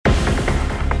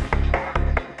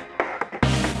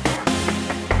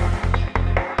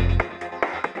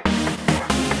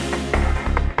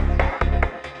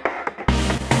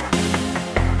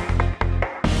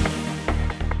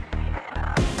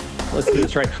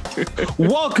That's right.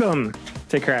 Welcome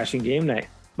to Crashing Game Night.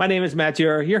 My name is Matt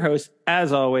Dior, your host,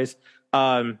 as always. We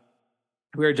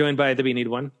are joined by the Beanied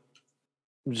One,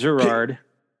 Gerard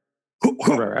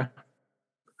Herrera.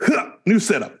 New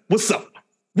setup. What's up?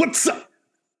 What's up?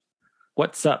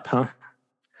 What's up, huh?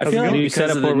 I feel like new because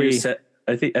setup of the where new we set,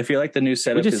 I feel like the new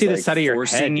setup just is see the like side of your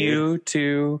forcing head, you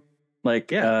to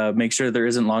make sure there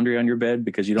isn't laundry on your bed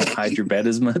because you don't hide your bed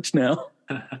as much now.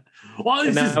 Well, this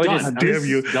is now we done. just- Damn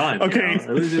you. Done. Okay, You know? It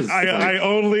was just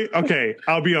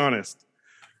I'll be honest.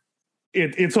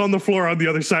 It's on the floor on the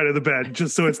other side of the bed,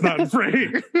 just so it's not in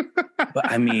frame. But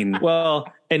I mean,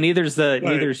 Well, and neither's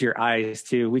your eyes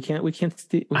too. We can't.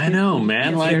 I know,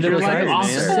 man. Like stare to you're the like side, off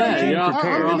man. set. You're I'm off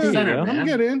gonna- center, I'm I'm man.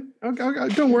 gonna get in.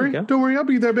 Okay, don't worry. go. Don't worry. I'll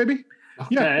be there, baby.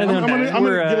 Yeah, Okay, I'm okay. gonna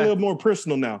We're, get a little more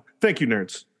personal now. Thank you,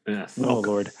 nerds. Yes. Oh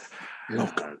Lord.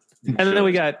 Welcome. And then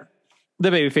we got the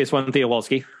babyface one, Theo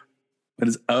Walski, what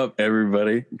is up,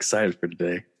 everybody? Excited for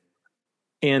today.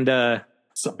 and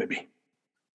What's up, baby?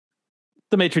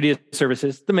 the maitre d'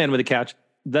 services, the man with the couch,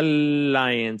 the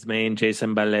Lions mane,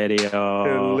 Jason Valerio.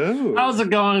 Hello. How's it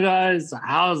going, guys?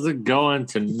 How's it going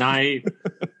tonight?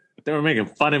 They were making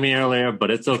fun of me earlier,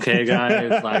 but it's okay,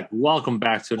 guys. Like, welcome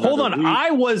back to another Hold on, week. I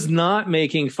was not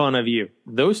making fun of you.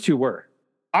 Those two were.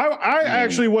 I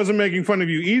actually wasn't making fun of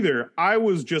you either. I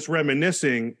was just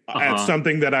reminiscing at Uh-huh.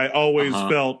 something that I always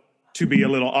felt to be a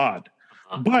little odd.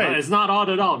 But it's not odd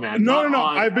at all, man. no. Not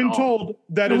odd I've been at all. told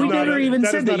that is we not never even that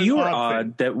is said not that an you were thing.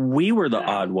 odd, that we were the Yeah.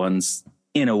 odd ones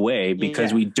in a way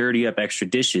because Yeah. we dirty up extra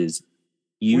dishes.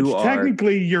 You Which are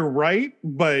technically you're right,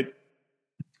 but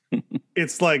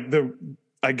it's like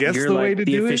I guess you're the like way to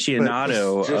the do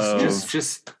aficionado of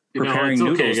just you know, preparing it's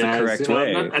okay, noodles the guys. correct You know,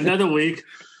 way. Another week.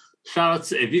 Shout out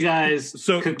to if you guys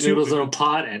So cook to- noodles in a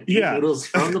pot and eat Yeah. noodles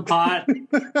from the pot.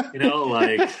 You know,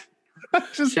 like but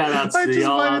shout out I to just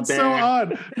y'all find out it so there.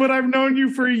 odd. But I've known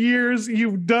you for years.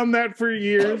 You've done that for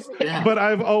years. Yeah. But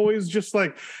I've always just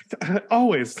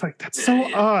always like that's so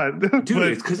Yeah. odd. Dude, But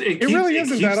it's because it it keeps, really it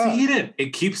isn't keeps that the odd. heat in.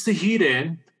 It keeps the heat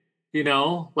in, you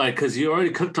know, like because you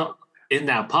already cooked up in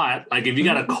that pot. Like if you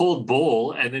got a cold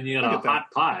bowl and then you got I a get that.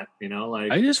 hot pot, you know,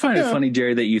 like I just find it Yeah. funny,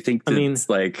 Jerry, that you think I that mean- it's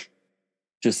like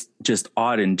just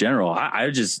odd in general.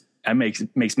 That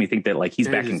makes me think that like he's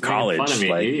Yeah, back he's in making fun college. of me.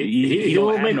 Like He he don't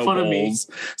will have make no fun of me. bowls,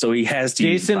 so he has to.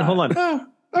 use Jason, the hold pot. on.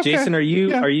 Oh, okay. Jason, are you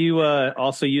Yeah.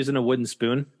 also using a wooden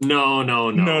spoon? no.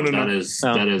 No. That is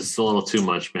Oh. that is a little too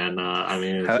much, man. I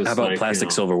mean, it's How just about like, plastic you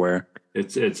know, silverware?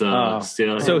 It's Oh.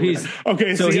 still. So he's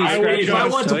Okay, So see, he's I scratching- would if I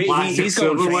have went So to he- plastic he's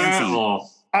going silverware, fancy.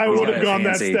 I would Yeah, have gone that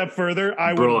fancy. step further.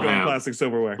 I would Bro, have gone ham. plastic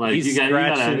silverware. like he's you gotta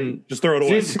scratching Just throw it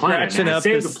away. save the planet, scratching man. up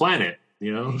Save this- the planet.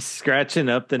 You know, he's scratching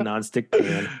up the nonstick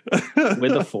pan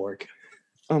with a fork.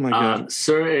 Oh my god.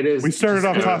 sir, it is. We started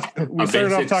off just talking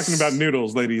basic about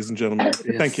noodles, ladies and gentlemen. Yes.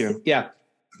 Thank you. Yeah.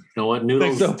 You know what?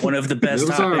 Noodles. Thanks, One of the best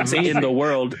Noodles are topics amazing. in the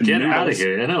world. Get noodles. out of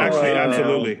here. I know. Actually, Don't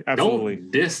absolutely.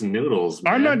 diss noodles.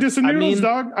 Man. I'm not dissing I noodles, mean-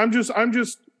 dog. I'm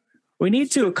just We need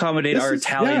to accommodate This our is-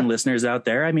 Italian yeah. listeners out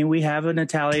there. I mean, we have an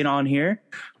Italian on here.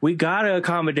 We got to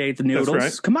accommodate the noodles.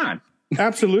 right. Come on.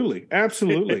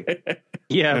 absolutely.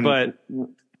 Yeah, And- but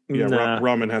Yeah, nah.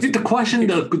 ramen has See, to the question,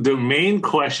 the main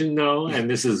question, though, and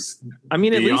this is I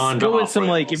mean, at least beyond go with off some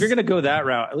like if rails. you're gonna go that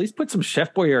route, at least put some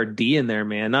Chef Boyardee in there,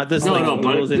 man. Not this no, like no, but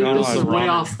noodles and noodles noodles is way ramen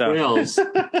off stuff. rails.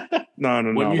 No,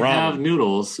 When you have ramen.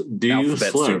 noodles, do you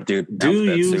Alphabet slurp? soup, dude. Do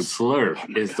Alphabet you soup.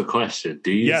 slurp? Is the question.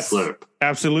 Do you Yes. slurp?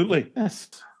 Absolutely. Yes.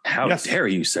 How Yes. dare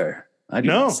you, sir? I do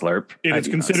No. not slurp. It I is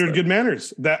do not considered slurp. good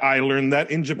manners. That I learned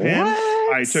that in Japan.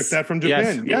 What? I took that from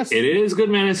Yes. Japan. Yes. It is good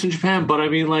manners in Japan, but I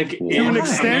mean, like To in an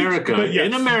extent, America, but yes.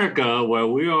 in America, where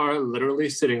we are literally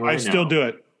sitting right I still now, do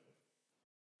it.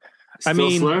 I still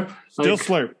mean, slurp? Still Like,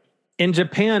 slurp. In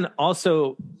Japan,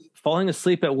 also falling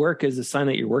asleep at work is a sign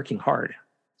that you're working hard.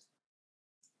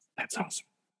 That's awesome.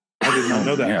 I did not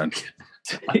know that.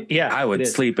 Man, Yeah, I would it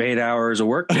is. sleep 8 hours a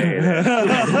work day,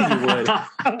 You would.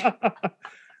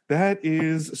 That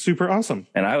is super awesome.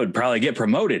 and I would probably get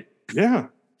promoted. Yeah.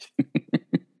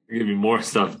 give you more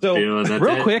stuff So, to do, and that's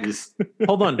real it. quick, Just-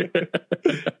 Hold on.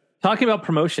 Talking about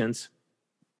promotions,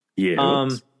 Yeah.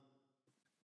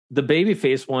 the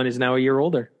babyface one is now a year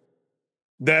older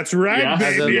That's right. Yeah.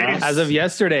 baby. as of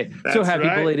yesterday. So That's happy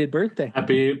right. belated birthday.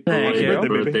 happy Thank belated you.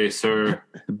 birthday, sir.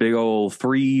 Big old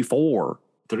 3-4.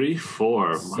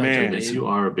 3-4. My Man. goodness, you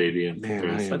are a baby in Man, I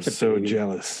comparison. am Such a so baby.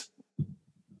 jealous.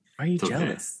 Are you It's okay.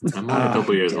 jealous? I'm only a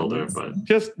couple years jealous. older,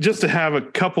 but Just to have a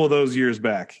couple of those years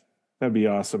back. That'd be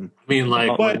awesome. I mean,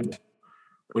 like But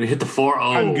when you hit the 4-0,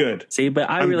 I'm good. See, but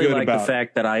I I'm really good like the about-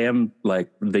 fact that I am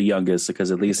like the youngest because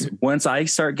at least once I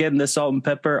start getting the salt and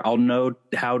pepper, I'll know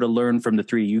how to learn from the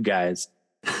three of you guys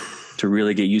to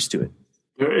really get used to it.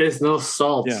 There is no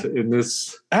salt Yeah. in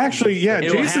this. Actually, yeah,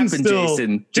 It'll Jason's happen, still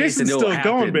Jason. Jason's It'll still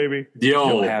happen. going, baby.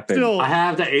 It'll Yo, happen. Still, I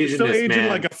have the still Asianness, aging man.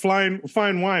 like a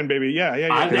fine wine, baby. Yeah.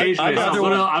 I have the Asianness.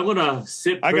 I I'm gonna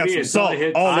sip I got pretty some until salt it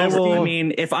hits. all I over. will. I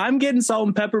mean, if I'm getting salt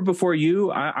and pepper before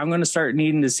you, I'm going to start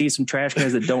needing to see some trash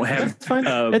cans that don't have It's fine.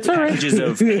 It's all right. packages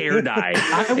of hair dye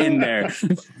in there.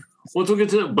 Once we get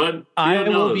to it, but I Theo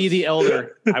will knows. be the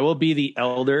elder. I will be the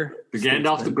elder. The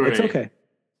Gandalf the Grey. It's okay.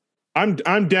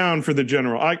 I'm down for the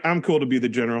general. I'm cool to be the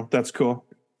general. That's cool.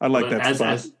 I like But that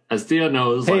spot. as Theo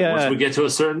knows, Hey, like, once we get to a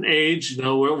certain age,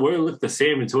 we're look the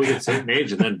same until we get to a certain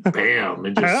age, and then bam,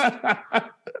 it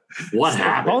just what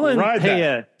happened? Fall in, Ride hey,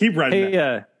 that. Keep riding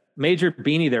that. Major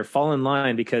Beanie there, fall in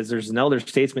line because there's an elder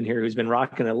statesman here who's been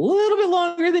rocking a little bit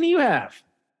longer than you have.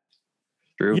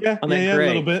 True. Yeah, on that a gray.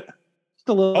 little bit. Just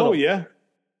a little. Oh yeah.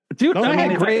 Dude, No, I I had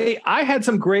mean, gray. I had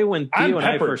some gray when I'm Theo and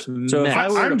I peppered. first So if met. I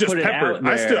were I'm to just put it peppered. out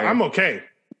there, I'm okay.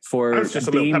 for I was just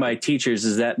a little being pepper. my teachers,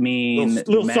 does that mean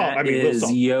Little Matt salt. I mean, little is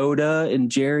salt. Yoda and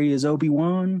Jerry is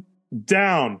Obi-Wan?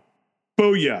 Down.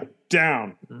 Booyah.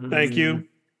 Down. Thank you.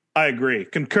 I agree.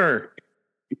 Concur.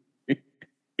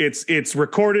 It's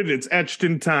recorded. It's etched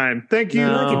in time. Thank you.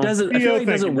 No. I feel like it doesn't, I feel Theo, like it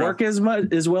thank doesn't you, bro. work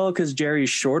as well because Jerry's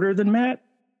shorter than Matt.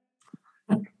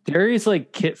 Jerry's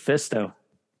like Kit Fisto.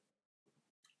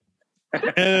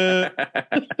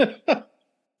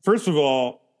 First of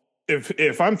all,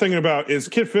 if I'm thinking about, is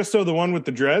Kit Fisto the one with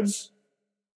the dreads?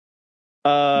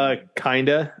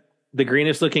 Kinda. The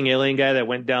greenest looking alien guy that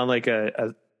went down like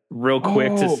a real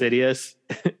quick to Oh. Sidious.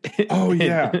 Oh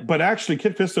yeah, but actually,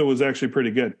 Kit Fisto was actually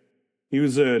pretty good. He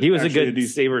was a He was a actually good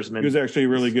decent- sabersman. He was actually a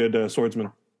really good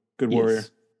swordsman, good warrior.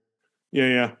 Yes.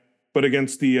 Yeah. But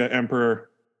against the Emperor,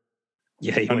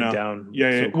 Yeah, he I went know. down.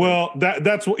 yeah. so quick. Well,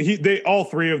 that's what they all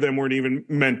three of them weren't even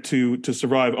meant to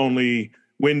survive. Only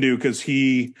Windu, because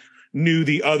he knew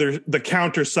the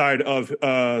counter side of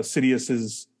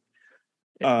Sidious's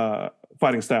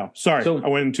fighting style. Sorry, So- I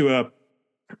went into a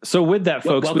So with that,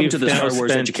 folks, Welcome we've to the now Star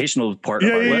Wars spent- educational part Yeah,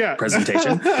 of our yeah, yeah.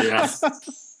 presentation. Yeah.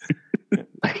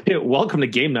 Welcome to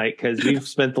game night because we've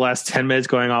spent the last 10 minutes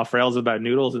going off rails about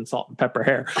noodles and salt and pepper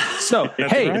hair. So,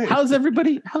 That's hey, right. how's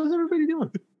everybody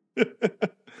doing?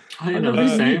 I know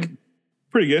the same.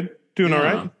 pretty good, doing all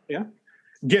right. Yeah.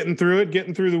 Getting through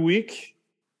the week.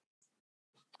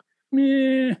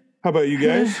 Yeah. How about you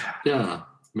guys? Yeah,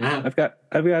 Matt. I've got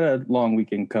a long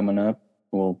weekend coming up.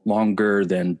 Well, longer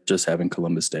than just having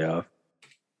Columbus Day off.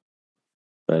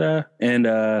 But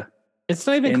It's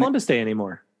not even And- Columbus Day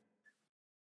anymore.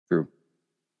 True.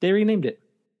 They renamed it.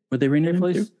 Would they rename it?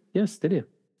 Place- too? Yes, they do.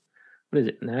 What is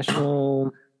it?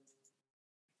 National.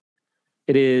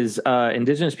 It is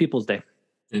Indigenous Peoples Day.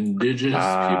 Indigenous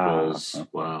Ah. peoples.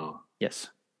 Wow. Yes.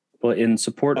 Well, in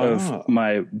support Oh. of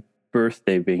my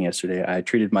birthday being yesterday, I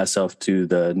treated myself to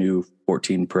the new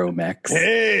 14 Pro Max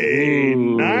Hey,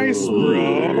 Ooh. nice,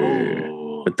 bro.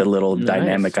 Ooh. with the little Nice.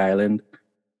 dynamic island.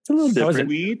 It's a little How was different.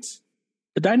 Sweet.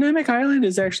 The dynamic island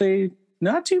is actually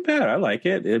not too bad. I like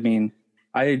it. I mean,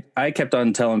 I kept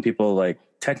on telling people like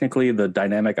technically the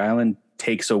dynamic island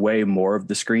takes away more of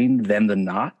the screen than the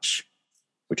notch,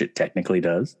 which it technically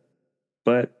does.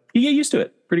 But you get used to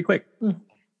it pretty quick.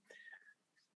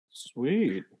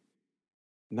 Sweet.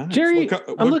 Nice. Jerry,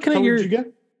 I'm looking at color your- did you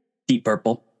get? Deep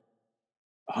purple.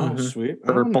 Oh, Mhm. sweet.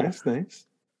 Purple. Oh, nice.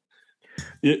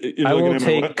 You're I looking will at my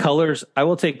take colors. I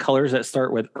will take colors that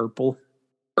start with purple.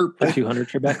 For 200,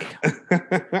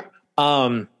 Trebek.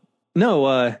 what?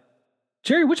 No,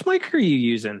 Jerry, which mic are you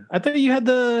using? I thought you had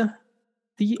the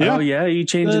Yeah. Oh yeah, you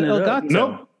changing The it up. Elgato.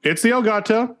 Nope. It's the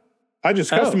Elgato. I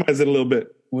just Oh. customized it a little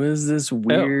bit. What is this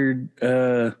weird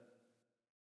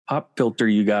pop filter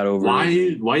you got over? Why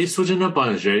you switching up on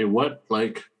us, Jay? What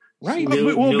like Right. New,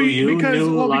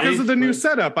 Because of the new life?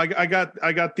 setup. I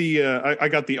got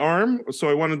the arm, so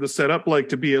I wanted the setup like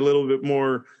to be a little bit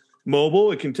more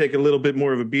mobile. It can take a little bit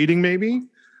more of a beating, maybe.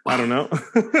 I don't know.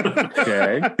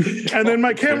 Okay. And then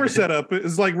my camera setup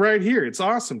is like right here. It's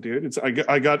awesome, dude. I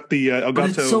got the Elgato. But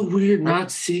it's so weird not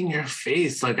seeing your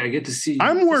face. Like I get to see.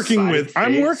 I'm working side with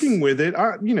face.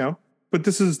 it. But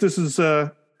this is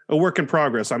a work in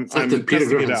progress. I'm It's like the Peter testing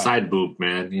it Griffin out. side boob,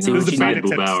 man. You See, know, this is the side beta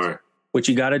boob test. hour. What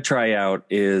you got to try out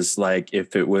is like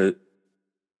if it was,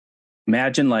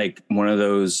 imagine like one of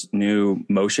those new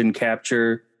motion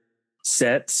capture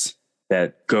sets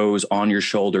that goes on your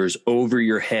shoulders over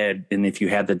your head, and if you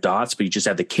had the dots, but you just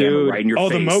have the camera Dude. right in your Oh,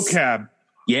 face. the mocap.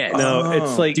 Yes. No, Oh,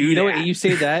 it's like do you know that. what you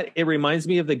say that it reminds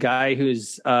me of the guy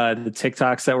who's the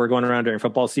TikToks that were going around during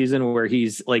football season where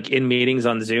he's like in meetings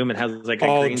on Zoom and has like a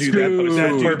Oh, green dude, screen. that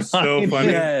poster dude's so behind funny.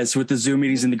 him. Yes, with the Zoom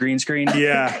meetings and the green screen.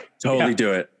 Yeah, Totally Yeah.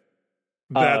 do it.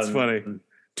 that's Um, funny.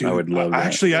 Dude, I would love that.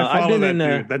 Actually, I I've follow been that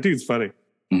in, dude. That dude's funny.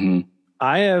 Mhm.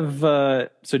 I have.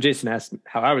 So Jason asked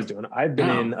how I was doing. I've been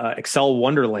in Excel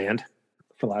Wonderland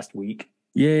for last week.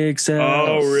 Yay, Excel.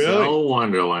 Oh, really? So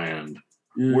Wonderland.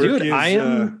 Work Dude, is, I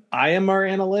am our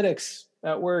analytics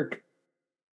at work.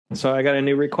 So I got a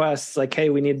new request. It's like, hey,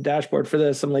 we need a dashboard for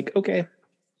this. I'm like, okay.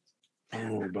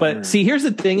 bummer. But see, here's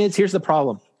the thing here's the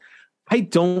problem. I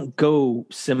don't go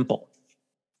simple.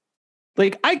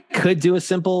 Like I could do a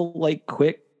simple, like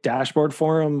quick dashboard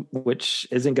for him, which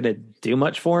isn't going to do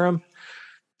much for him.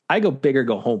 I go big or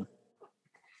go home.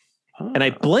 And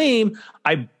I blame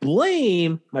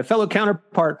my fellow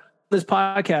counterpart on this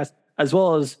podcast, as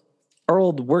well as our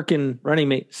old working running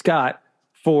mate, Scott,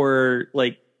 for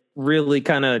like really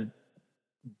kind of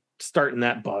starting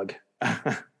that bug.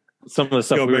 Some of the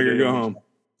stuff Go we were big or doing. go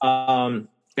home.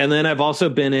 And then I've also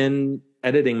been in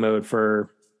editing mode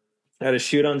I had a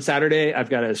shoot on Saturday. I've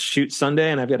got a shoot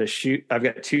Sunday, and I've got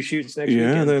 2 shoots next Yeah,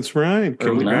 weekend. that's right.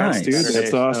 Congrats, nice. dude. Saturday,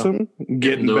 That's awesome.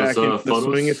 Getting those, back into the photos.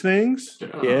 swing of things.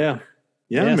 Yeah.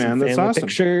 Yeah, some man, that's family awesome.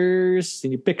 Pictures,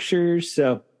 senior pictures.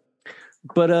 So,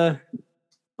 but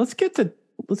let's get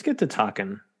to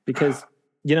talking, because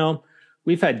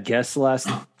we've had guests the last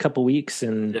couple weeks,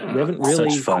 and we haven't really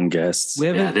Such fun guests. we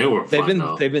haven't. They were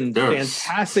fun, they've been They're-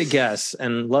 fantastic guests,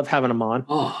 and love having them on.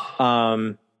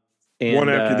 Oh, And, One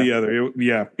after the other.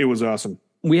 It was awesome.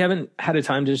 we haven't had a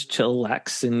time to just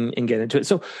chillax and get into it.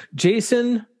 So,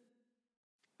 Jason,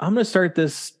 I'm going to start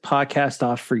this podcast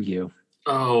off for you.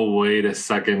 oh, wait a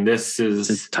second. This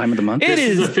It's is time of the month. It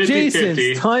is is a 50-50.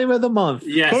 Jason's time of the month.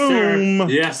 yes, Boom.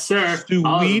 sir. Yes, sir. I was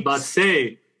Sweet. about to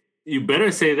say, you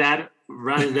better say that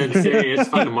rather than say it's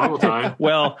fucking Marvel time.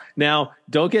 Well, now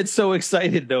don't get so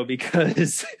excited though,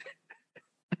 because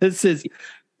this is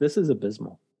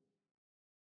abysmal.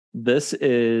 This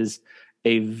is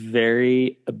a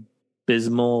very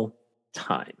abysmal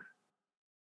time,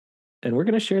 and we're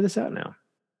going to share this out now.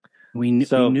 We knew,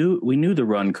 So- we knew the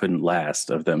run couldn't last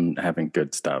of them having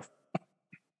good stuff.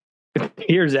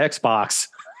 Here's Xbox.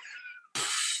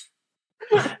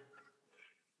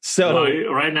 So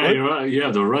Right now, you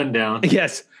have the rundown.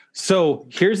 yes. So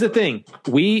here's the thing.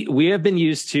 We have been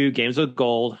used to Games with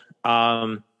Gold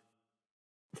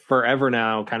forever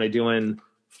now, kind of doing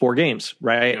 4 games,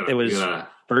 right? It was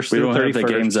first We through don't have the 31st.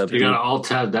 games up. You got to alt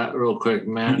tab that real quick,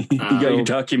 man. You got your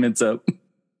documents up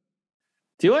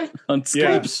Do I? on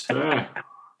Yeah. Skype. Sure.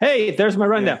 Hey, there's my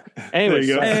rundown. Anyways,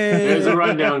 There you go. There's a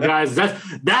rundown, guys.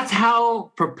 That's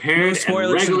how prepared No and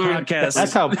spoilers for the regular podcast.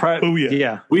 that's how Oh,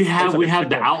 yeah. we have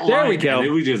the outline. There we go. And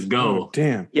then we just go.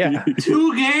 Damn. yeah.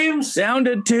 2 games. Down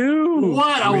to 2.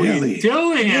 What are Really? we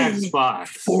doing,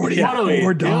 Xbox? What are we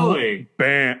 $44. doing?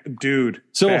 Bam, dude.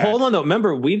 So bad. hold on though.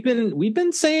 Remember, we've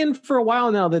been saying for a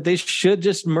while now that they should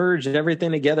just merge everything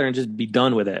together and just be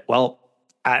done with it. Well,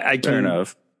 I Fair can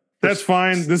enough. That's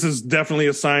fine. This is definitely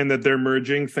a sign that they're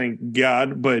merging. Thank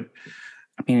God. But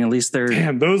I mean, at least they're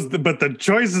damn, but the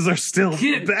choices are still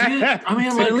bad. I mean,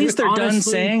 but like, at least they're done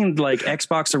honestly- saying like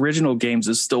Xbox original games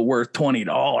is still worth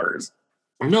 $20.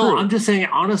 No, True. I'm just saying,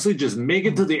 honestly, just make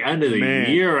it to the end of the Man.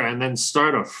 year and then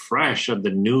start afresh of the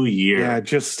new year. Yeah,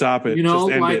 just stop it. You know,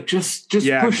 just end like it. just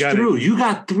Yeah, push got it. through. You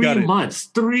got 3 Got it. months,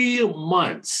 3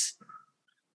 months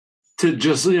to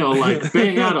just like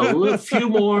bang out a few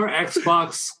more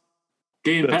Xbox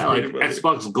Game That's Pass, like pretty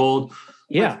funny. Xbox Gold.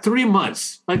 yeah. Like 3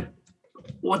 months. Like,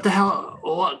 what the hell?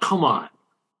 What? Come on,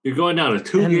 you're going down to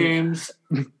 2 And- games.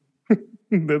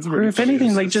 That's Or if pretty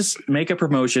anything, like just make a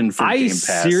promotion for I Game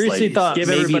Pass. seriously like, thought give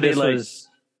maybe everybody this like was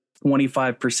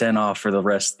 25% off for the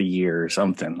rest of the year or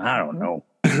something. I don't know.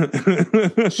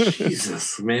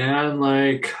 Jesus, man.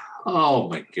 Like, oh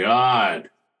my God.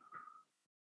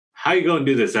 How you going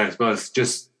to do this, Xbox?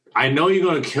 Just, I know you're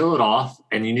going to kill it off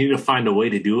and you need to find a way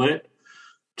to do it.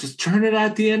 Just turn it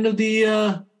at the end of the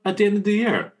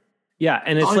year. Yeah,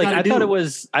 and it's All you like gotta I thought do.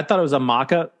 it was a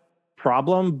mock-up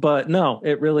problem, but no,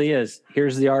 it really is.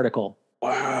 Here's the article.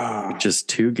 Wow. Just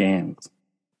 2 games.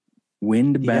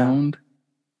 Windbound,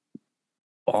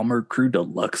 Bomber Crew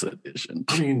Deluxe Edition.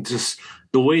 I mean, just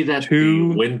the way that Two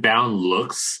the Windbound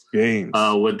looks Games.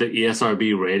 with the E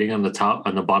ESRB rating on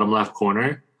the bottom left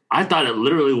corner. I thought it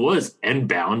literally was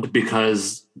Endbound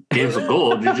because Games of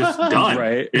Gold, you're just done.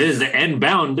 Right. It is the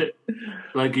Endbound.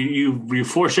 Like you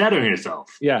foreshadowing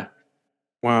yourself. Yeah.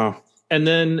 Wow. And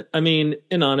then, I mean,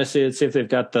 in honesty, let's see if they've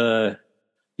got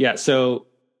so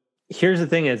here's the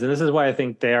thing is, and this is why I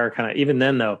think they are kind of, even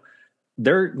then though,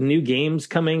 their new games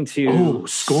coming to Oh,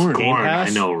 Scorn. Game I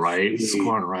Pass. know, right? Yeah.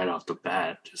 Scoring right off the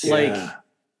bat. Just Like, Yeah.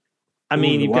 I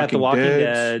mean, Ooh, you've got The Walking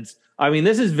Deads. Deads. I mean,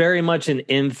 this is very much an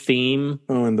in theme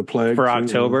Oh, and the plague for too.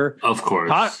 October. Of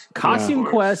course. Costume Yeah.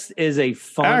 Quest is a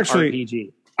fun Actually,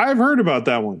 RPG. I've heard about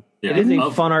that one. Yeah. It is a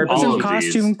Of- fun RPG. all Wasn't of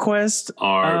Costume these Quest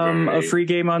are a very- free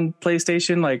game on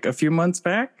PlayStation like a few months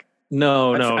back?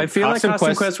 No. I feel like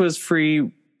Costume Quest was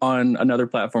free on another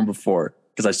platform before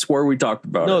because I swore we talked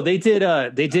about No, it.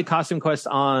 they did Costume Quest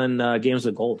on Games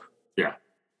with Gold.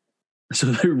 So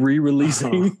they're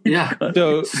re-releasing. Yeah. So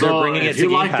they're So bringing it if to you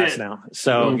Game liked Pass it, now. Don't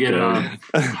So get it on.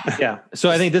 yeah. So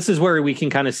I think this is where we can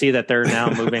kind of see that they're now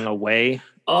moving away.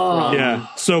 Oh, Yeah.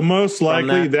 So most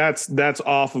likely that. that's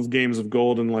off of Games of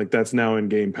Gold and like that's now in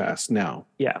Game Pass now.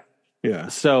 Yeah. Yeah.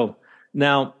 So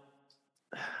now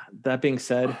that being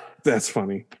said, That's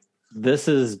funny. this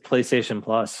is PlayStation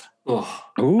Plus. Oh,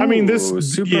 Ooh, I mean, this-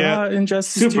 super yeah. hot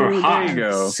Injustice super 2. hot. There you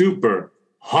go. Super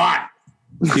hot.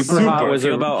 Super Hot was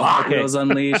Feel a about hot. Hot Wheels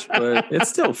Unleashed, but it's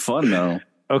still fun though.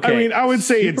 okay. I mean, I would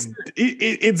say it's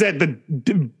at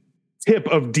the tip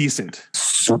of decent.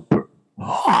 Super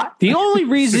hot. the only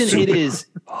reason it is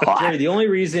Jerry, the only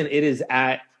reason it is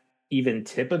at even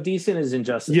tip of decent is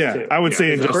Injustice Yeah, 2. I would say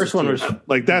The Injustice first one 2. was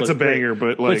like that's was a great. banger,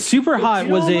 but but like Super Hot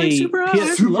You was don't like a Super Hot?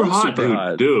 PS Super love hot, Super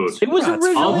Hot. dude. it was That's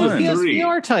originally a fun.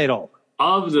 PSVR title.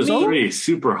 Of the So- three,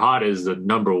 Super Hot is the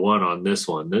number one on this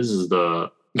one. This is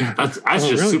that's Oh,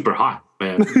 just really? super hot,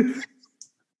 man.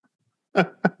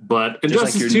 But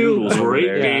Injustice your 2, noodles over great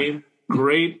there. game,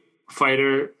 great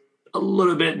fighter, a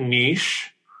little bit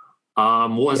niche.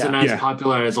 Wasn't as Yeah.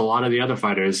 popular as a lot of the other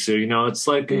fighters. So, it's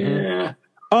like, Mhm.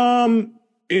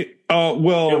 it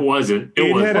well it wasn't. It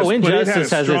it wasn't. had a, Oh, but it had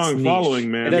Injustice a has its strong niche.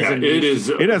 following, man. It has Yeah, a niche. it is.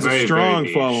 It has very, a strong very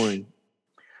niche. following.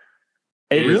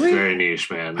 It It really is very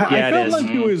niche, man. I Yeah, it felt is. like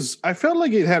it was. I felt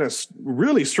like it had a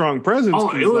really strong presence. Oh,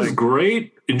 'cause, it was like,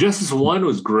 great. Injustice 1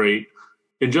 was great.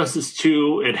 Injustice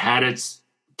 2, it had its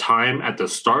time at the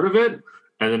start of it,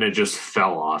 and then it just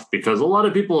fell off because a lot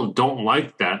of people don't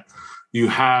like that. You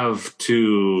have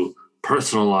to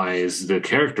personalize the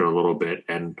character a little bit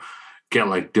and get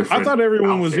like different. I thought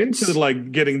everyone was outfits. into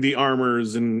like getting the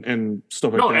armors and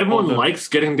stuff like No, that. everyone All the- likes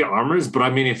getting the armors, but I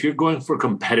mean, if you're going for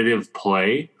competitive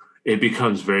play, it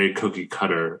becomes very cookie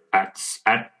cutter at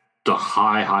the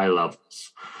high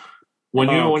levels. When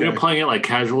you when you're Okay. playing it like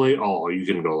casually, you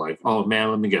can go like, oh man,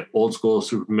 let me get old school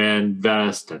Superman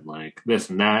vest and like this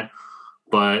and that.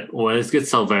 But when it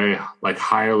gets to a very like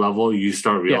higher level, you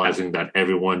start realizing that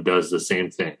everyone does the same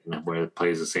thing and where it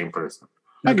plays the same person.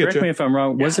 I get Correct you. me if I'm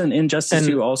wrong. Yeah. Wasn't Injustice And-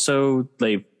 2 also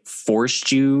like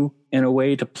forced you in a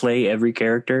way to play every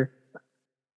character?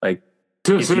 Like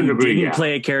To a if certain you degree, didn't yeah.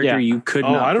 play a character, Yeah. you could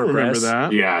Oh, not. I don't remember progress.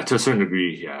 that. Yeah, to a certain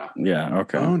degree, yeah. Yeah.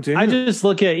 Okay. Oh, damn. I just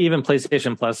look at even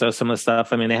PlayStation Plus, though, some of the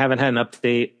stuff. I mean, they haven't had an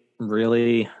update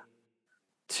really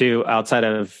to outside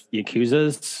of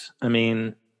Yakuza's. I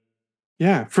mean,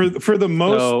 yeah. For the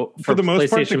most so for the most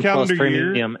part, the PlayStation calendar Plus year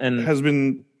Premium, and has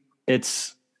been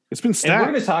it's been and stacked. we're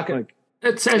going to talk. Like,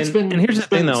 It's And- been and here's the it's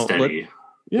been thing, though. steady.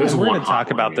 yeah, There's and we're one going to talk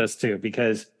hot about one, yeah. this too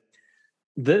because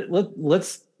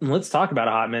let's talk about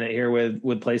a hot minute here with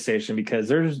PlayStation because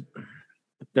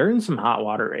they're in some hot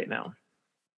water right now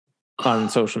on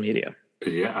social media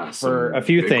Yeah, for some a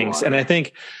few big things, water. and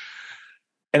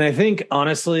I think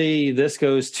honestly, this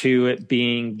goes to it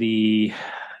being the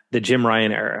Jim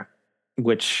Ryan era,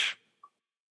 which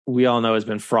we all know has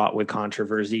been fraught with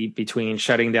controversy between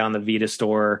shutting down the Vita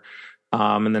store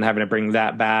and then having to bring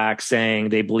that back, saying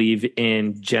they believe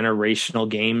in generational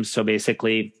games. So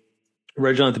basically,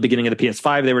 originally at the beginning of the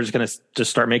PS5, they were just going to just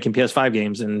start making PS5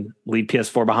 games and leave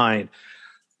PS4 behind.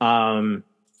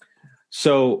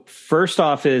 So first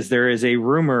off is there is a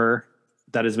rumor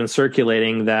that has been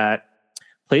circulating that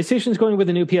PlayStation is going with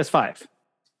a new PS5.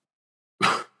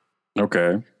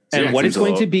 Okay. And Yeah, what it's seems a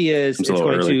going little- to be is seems it's a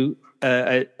little going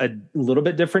to a little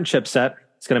bit different chipset.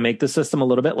 It's going to make the system a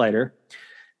little bit lighter.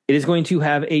 It is going to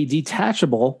have a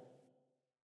detachable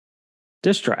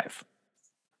disk drive.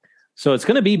 So it's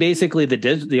going to be basically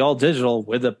the all digital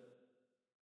with a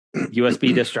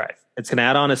USB disk drive. It's going to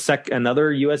add on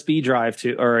another USB drive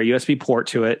or a USB port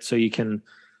to it, so you can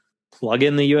plug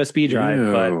in the USB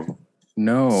drive. But Ew.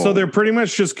 no. so they're pretty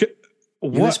much just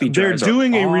what USB they're drives are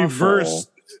doing a awful. reverse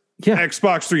yeah,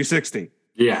 Xbox 360.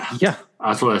 Yeah, yeah.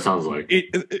 that's what it sounds like.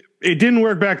 It didn't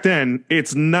work back then.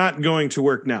 It's not going to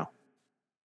work now.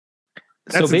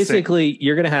 So That's insane. basically,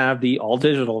 you're going to have the all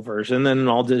digital version, then an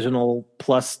all digital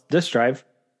plus disk drive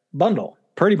bundle,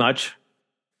 pretty much.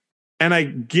 And I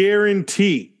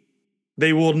guarantee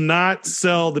they will not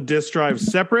sell the disk drive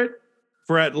separate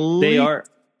for at least They are.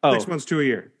 6 months to a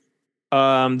year.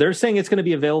 They're saying it's going to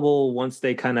be available once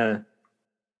they kind of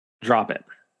drop it.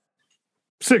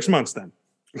 6 months then.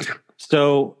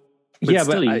 So Yeah,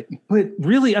 still, but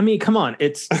really, I mean, come on.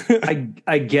 It's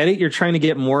I get it. You're trying to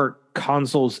get more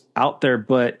consoles out there,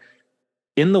 but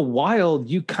in the wild,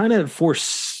 you kind of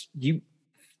forsake.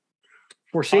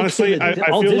 Honestly, I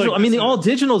all feel digital. like I mean, the all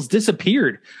digitals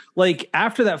disappeared. Like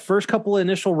after that first couple of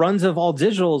initial runs of all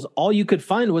digitals, all you could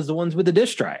find was the ones with the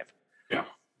disk drive. Yeah.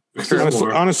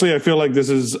 Honestly, I feel like this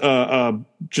is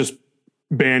just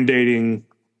band-aiding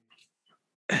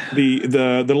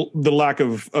the lack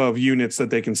of units that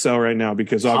they can sell right now,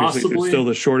 because obviously Possibly. it's still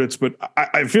the shortest. But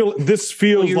I feel this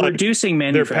feels you're like reducing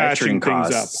manufacturing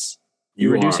costs.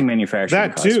 You're reducing manufacturing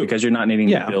That costs too. because you're not needing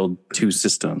to build two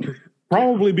systems.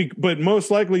 probably, but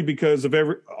most likely because of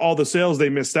all the sales they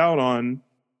missed out on.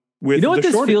 With you know what the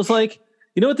this shortage. feels like?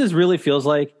 You know what this really feels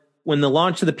like? When the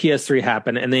launch of the PS3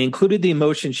 happened and they included the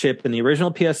emotion chip in the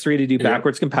original PS3 to do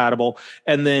backwards compatible.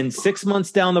 And then 6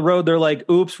 months down the road, they're like,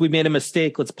 oops, we made a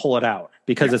mistake. Let's pull it out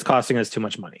because it's costing us too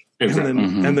much money. Exactly.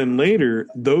 And then later,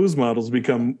 those models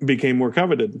became more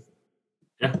coveted.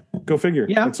 Yeah. Go figure.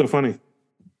 Yeah. That's so funny.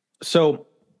 So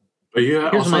But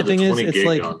yeah, here's also my the thing 20 is, it's gig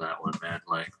like on that one, man.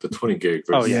 Like the 20 gig.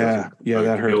 Oh, versus yeah. Yeah,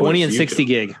 that hurt. 20 and 60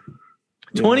 gig.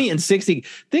 20 and 60.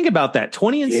 Think about that.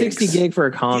 20 and 60 gig for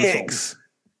a console. Gigs.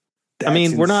 I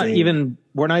mean, That's we're not insane.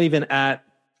 even at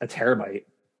a terabyte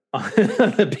on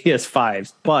the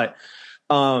PS5s, but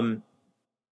I am.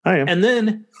 and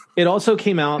then it also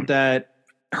came out that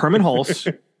Herman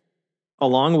Hulse,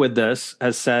 along with this,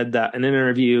 has said that in an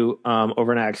interview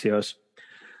over in Axios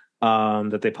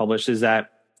that they published, is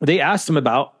that they asked him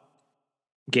about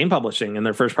game publishing and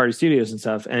their first party studios and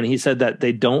stuff, and he said that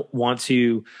they don't want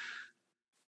to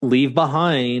leave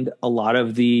behind a lot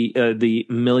of the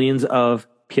millions of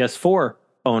PS4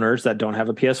 owners that don't have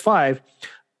a PS5.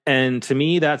 And to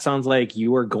me, that sounds like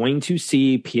you are going to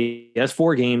see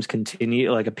PS4 games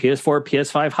continue, like a PS4,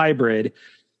 PS5 hybrid,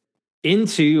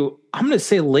 into, I'm going to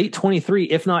say late 23,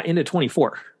 if not into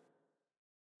 24.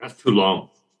 That's too long.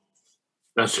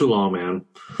 That's too long, man.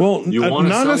 Well, You wanna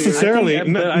not sell your- necessarily. I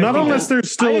think- but I not think unless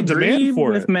there's still I a demand agree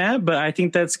for with it. Matt, but I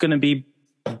think that's going to be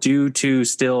due to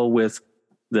still with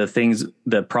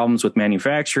the problems with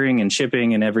manufacturing and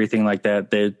shipping and everything like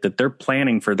that, that they're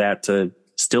planning for that to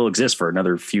still exist for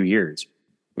another few years,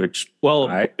 which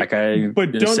I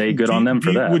say good on them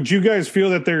for that. Would you guys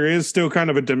feel that there is still kind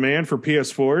of a demand for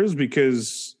PS4s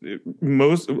because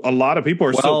a lot of people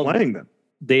are still playing them?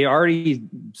 They already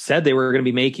said they were going to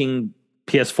be making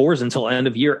PS4s until end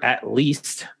of year at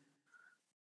least.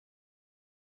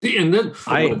 And then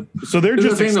So they're Here's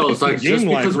just the thing, though, it's extending like, the just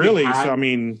game life, because we really. had- So I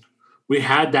mean, we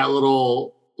had that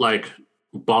little like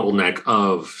bottleneck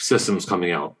of systems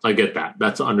coming out. I get that.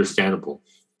 That's understandable.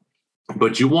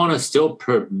 But you want to still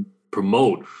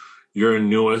promote your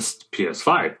newest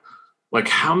PS5. Like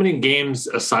how many games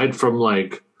aside from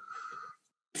like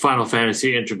Final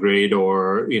Fantasy Intergrade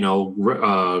or,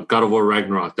 God of War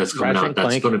Ragnarok that's coming Ratchet out, and that's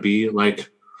Clank. going to be like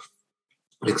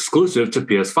exclusive to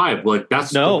PS5. Like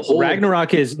that's No, the whole,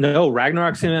 Ragnarok's in on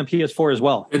PS4 as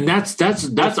well. and that's a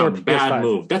PS4, bad PS5.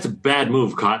 move. That's a bad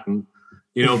move, Cotton.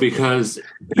 Because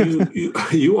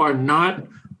you are not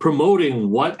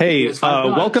promoting what Hey, the PS5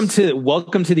 does.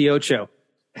 welcome to the Ocho.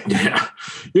 Yeah,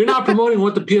 you're not promoting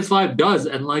what the PS5 does.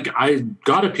 And like, I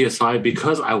got a PS5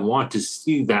 because I want to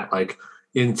see that like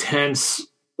intense,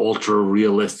 ultra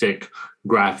realistic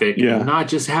graphic, and not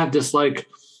just have this like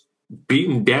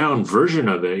beaten down version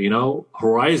of it.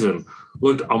 Horizon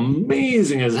looked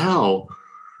amazing as hell.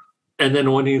 And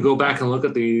then when you go back and look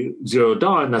at the Zero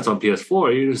Dawn that's on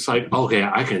PS4, you're just like, okay,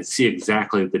 I can see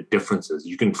exactly the differences.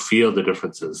 You can feel the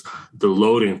differences, the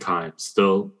loading times,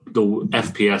 the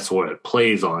FPS where it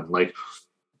plays on. Like,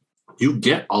 you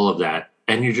get all of that.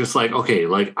 And you're just like, okay,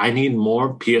 like I need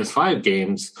more PS5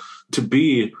 games to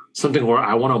be something where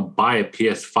I want to buy a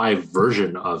PS5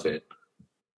 version of it.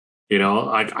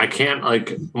 Like I can't,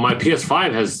 like my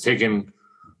PS5 has taken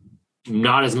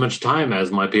not as much time as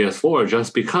my PS4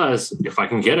 just because if I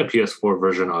can get a PS4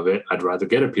 version of it, I'd rather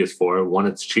get a PS4. One,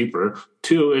 it's cheaper.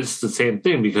 Two, it's the same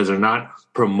thing because they're not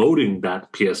promoting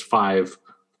that PS5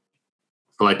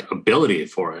 like ability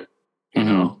for it,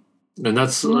 And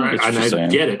that's and I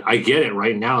get it. I get it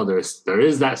right now. There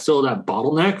is that still that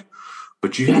bottleneck,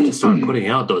 but you have to start putting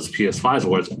out those PS5s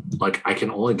where it's like I can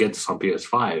only get this on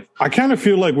PS5. I kind of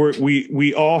feel like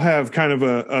we all have kind of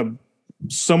a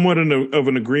somewhat of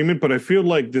an agreement, but I feel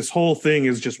like this whole thing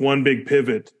is just one big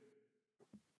pivot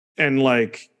and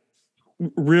like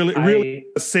really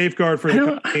a safeguard for the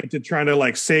company to trying to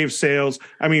like save sales.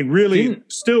 I mean, really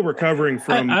still recovering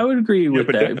from. I would agree with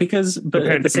that but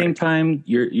at the same time,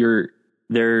 you're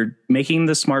they're making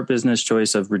the smart business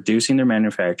choice of reducing their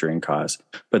manufacturing costs,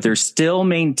 but they're still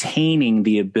maintaining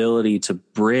the ability to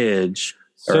bridge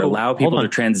or allow people to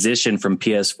transition from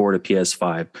PS4 to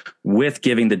PS5 with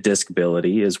giving the disc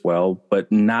ability as well,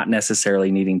 but not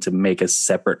necessarily needing to make a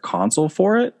separate console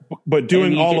for it. But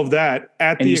doing all of that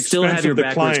at the expense of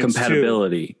the clients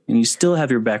compatibility, too. And you still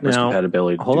have your backwards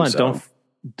compatibility. Hold on,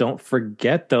 don't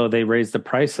forget though, they raised the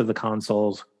price of the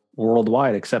consoles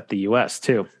worldwide except the US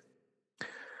too.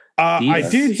 I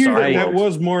did hear that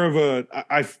was more of a.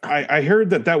 I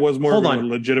heard that was more of a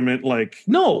legitimate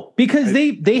No, because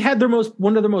they had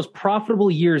one of their most profitable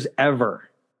years ever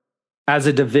as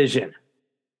a division,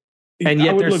 and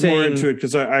yet they're saying more into it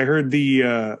because I heard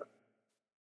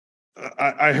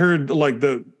I heard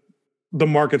the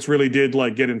markets really did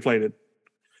get inflated,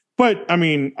 but I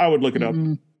mean I would look it up.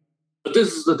 But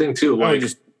this is the thing too, I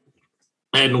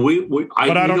don't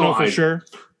know for sure.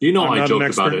 I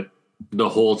joke about it the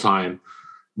whole time,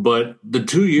 but the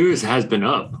 2 years has been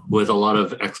up with a lot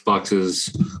of Xbox's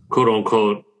quote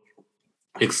unquote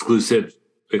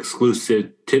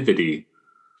exclusivity.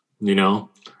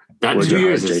 That words 2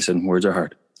 years, Jason. Words are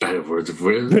hard.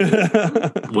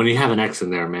 When you have an X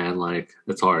in there, man,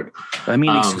 it's hard. I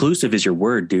mean, exclusive is your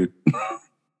word, dude.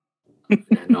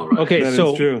 No, right? Okay, that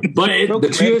so is true. But the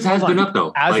 2 years has been up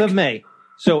though. As of May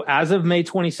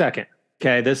 22nd.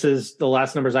 Okay, this is the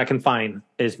last numbers I can find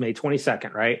is May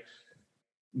 22nd, right?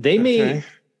 They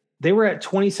were at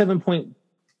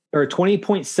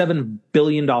 $20.7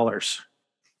 billion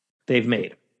they've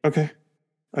made. Okay.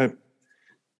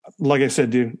 Like I said,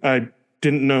 dude, I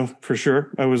didn't know for sure.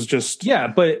 I was just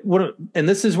but and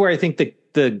this is where I think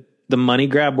the money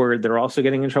grab where they're also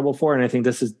getting in trouble for, and I think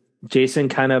this is Jason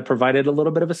kind of provided a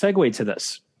little bit of a segue to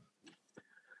this.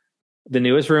 The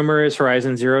newest rumor is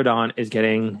Horizon Zero Dawn is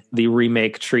getting the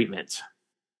remake treatment.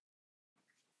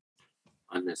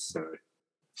 Unnecessary.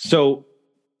 So,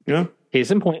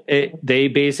 case in point, they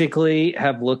basically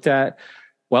have looked at,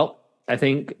 I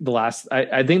think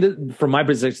I think that from my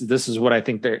position, this is what I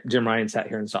think that Jim Ryan sat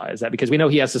here and saw, is that because we know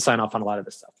he has to sign off on a lot of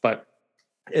this stuff, but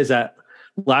is that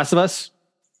Last of Us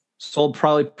sold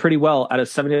probably pretty well at a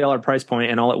 $70 price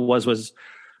point, and all it was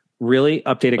really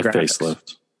updated graphics.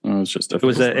 Facelift. It was just it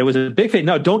was a big thing.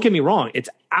 No, don't get me wrong. It's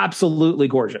absolutely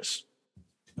gorgeous,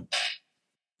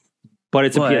 but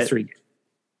it's a PS3 game.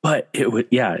 But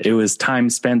it was time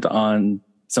spent on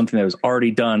something that was already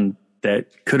done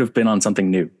that could have been on something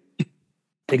new.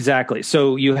 Exactly.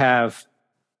 So it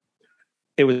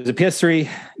was a PS3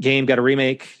 game, got a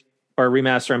remake or a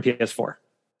remaster on PS4.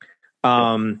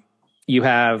 You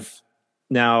have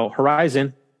now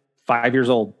Horizon, 5 years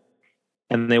old,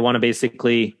 and they want to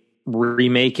basically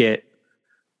remake it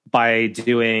by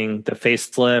doing the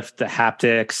facelift, the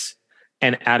haptics,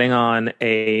 and adding on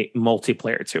a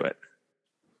multiplayer to it.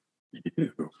 I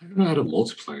don't know how to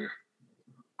multiplayer.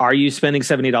 Are you spending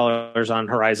 $70 on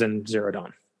Horizon Zero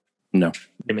Dawn? No.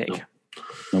 Remake.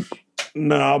 Nope.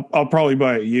 No, I'll probably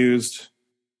buy it used.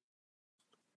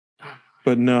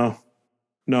 But no,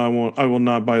 I won't. I will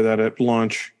not buy that at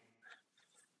launch.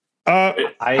 I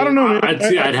don't know.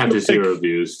 I'd have to see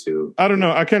reviews too. I don't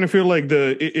know. I kind of feel like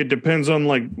it depends on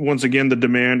once again the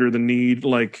demand or the need.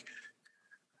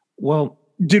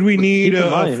 Did we need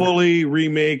a fully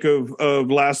remake of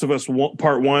Last of Us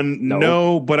Part 1?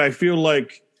 No, but I feel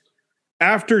like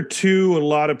after 2, a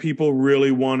lot of people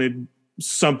really wanted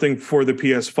something for the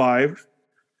PS5.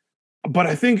 But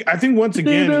I think once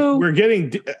again we're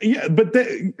getting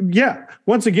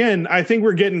once again I think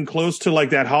we're getting close to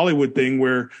that Hollywood thing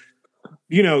where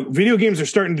video games are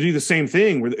starting to do the same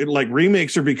thing where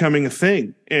remakes are becoming a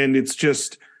thing, and it's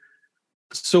just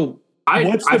what's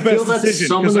the best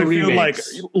decision? Because I feel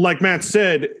like Matt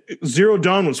said, Zero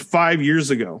Dawn was 5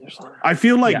 years ago. I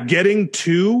feel like getting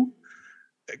 2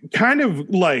 kind of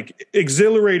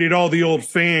exhilarated all the old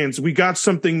fans. We got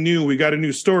something new. We got a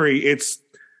new story. It's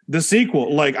the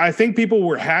sequel. I think people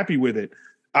were happy with it.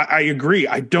 I agree.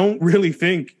 I don't really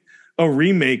think a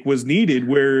remake was needed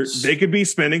where they could be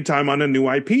spending time on a new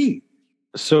IP.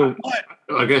 So,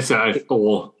 like I said,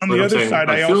 on the other side,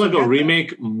 I feel like a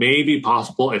remake may be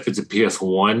possible if it's a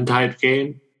PS1 type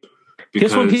game.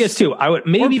 PS1, PS2. I would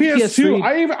maybe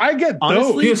PS2. I get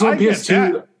honestly, those. PS1,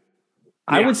 PS2.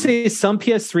 I would say some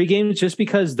PS3 games, just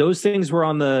because those things were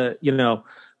on the,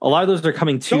 a lot of those are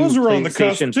coming to those are on the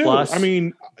cusp too. Plus. I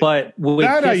mean, but with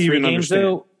that PS3 I even games,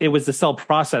 though, it was the cell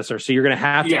processor, so you're going to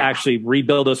have to actually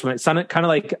rebuild those. It sounded kind of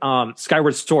like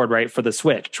Skyward Sword, right, for the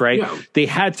Switch, right? Yeah. They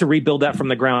had to rebuild that from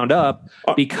the ground up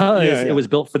because it was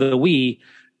built for the Wii,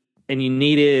 and you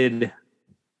needed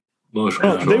Motion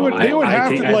Oh, they would- control. they would have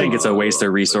think, to, I like- think it's a waste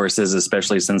of resources,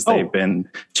 especially since they've been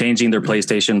changing their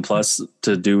PlayStation Plus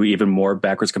to do even more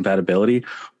backwards compatibility.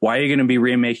 Why are you going to be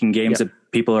remaking games that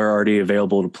people are already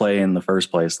available to play in the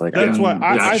first place? Like, That's why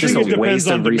I it's just think it a waste depends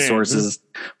on of demand. resources,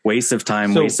 waste of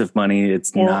time, So- waste of money.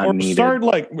 It's not or needed.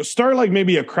 start like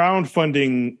maybe a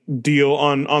crowdfunding deal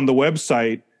on the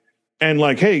website, and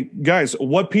like, hey guys,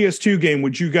 what PS2 game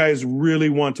would you guys really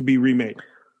want to be remade?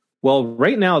 Well,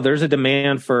 right now there's a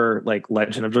demand for like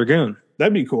Legend of Dragoon,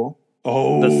 That'd be cool.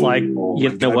 Oh, the Sly. Oh You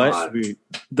my know what? God. sweet.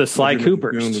 The Sly Legend of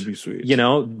Dragoon Coopers. would be sweet. You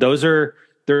know,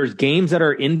 there's games that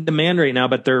are in demand right now,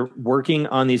 but they're working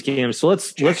on these games. So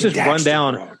let's just run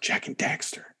down bro. Jack and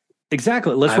Daxter.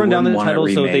 exactly. Let's I run down the wouldn't want it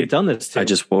titles. So remade. they've done this too. I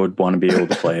just would want to be able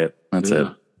to play it. That's Yeah. it.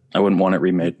 I wouldn't want it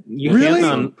remade. you Really?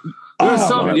 Can, There's Oh,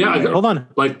 some, yeah. hold on.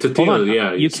 like Hold Totino, on.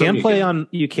 yeah. You some can play on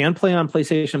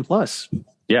PlayStation Plus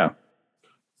Yeah.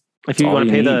 if you all want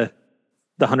to you pay need.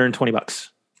 the $120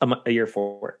 a year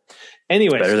for it.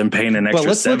 Anyways, Better than paying an But extra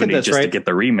let's look at 70 this, just to right? get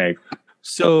the remake.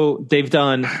 so they've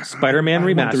done Spider-Man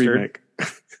I want the Remastered.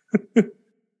 remake.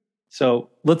 So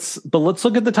let's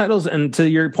look at the titles, and to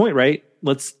your point, right?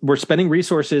 We're spending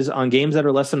resources on games that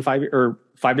are less than 5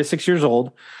 to 6 years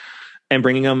old and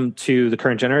bringing them to the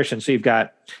current generation. So they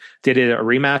did a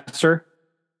remaster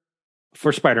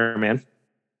for Spider-Man.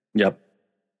 Yep.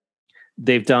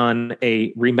 They've done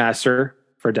a remaster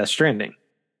for Death Stranding.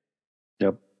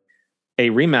 Yep. A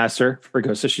remaster for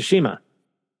Ghost of Tsushima.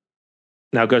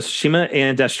 Now, Ghost of Tsushima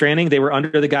and Death Stranding, they were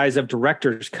under the guise of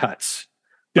director's cuts,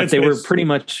 but Dead they were Space. pretty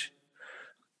much.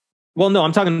 Well, no,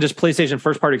 I'm talking just PlayStation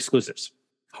first-party exclusives.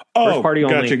 Oh, First party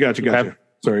only. gotcha. Okay.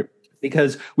 Sorry.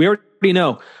 Because we already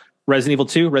know Resident Evil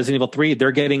 2, Resident Evil 3,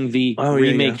 they're getting the Oh,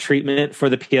 yeah, remake yeah. treatment for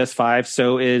the PS5.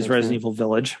 So is That's Resident right. Evil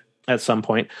Village at some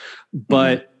point.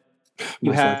 But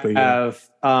you Most likely, yeah.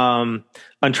 have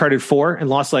Uncharted 4 and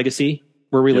Lost Legacy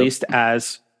were released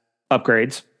as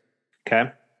upgrades.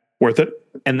 Okay. Worth it.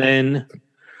 And then,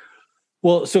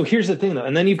 well, so here's the thing though.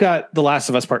 And then you've got The Last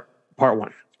of Us part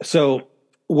 1. So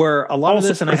where a lot of Also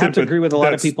this, and I worth have it, to but agree with a lot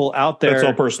of that's- people out there, That's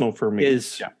all personal for me.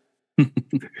 is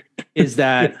is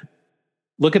that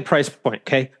look at price point.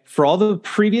 Okay, for all the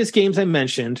previous games I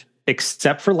mentioned,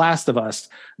 except for Last of Us,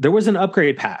 there was an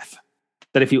upgrade path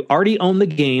that if you already own the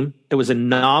game, it was a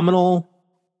nominal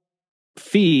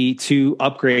fee to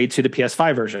upgrade to the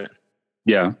PS5 version.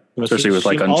 Yeah. Especially with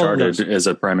like All of Uncharted those. as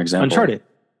a prime example. Uncharted,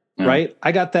 Yeah. right?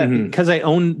 I got that Mhm. because I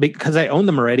own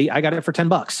them already. I got it for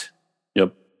 $10.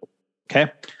 Yep.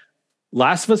 Okay.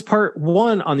 Last of Us Part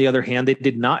 1, on the other hand, they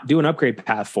did not do an upgrade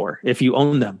path for if you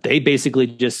own them. They basically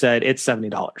just said it's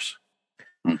 $70.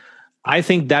 Hmm. I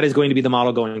think that is going to be the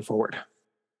model going forward.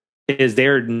 Is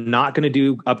they're not going to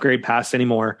do upgrade paths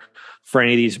anymore for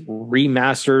any of these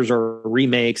remasters or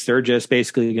remakes. They're just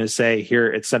basically going to say, here,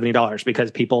 it's $70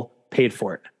 because people paid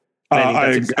for it. And think that's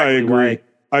I exactly agree. why-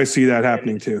 I see that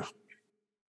happening too.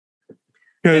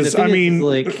 And the Because thing I is, mean,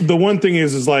 like- the one thing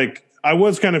is like I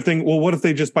was kind of thinking, well, what if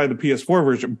they just buy the PS4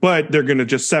 version, but they're going to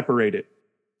just separate it,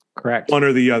 Correct. one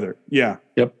or the other? Yeah.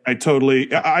 Yep. I totally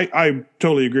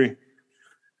agree.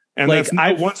 And Like, that's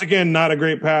I've- once again not a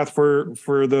great path for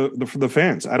the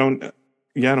fans. I don't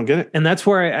get it. And that's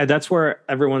where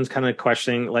everyone's kind of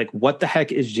questioning, like, what the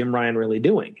heck is Jim Ryan really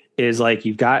doing? Is like,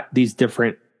 you've got these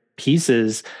different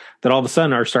pieces that all of a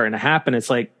sudden are starting to happen. It's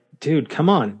like, dude, come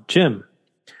on, Jim.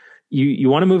 You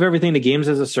want to move everything to games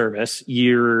as a service.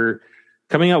 You're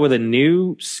coming out with a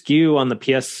new SKU on the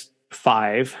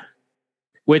PS5,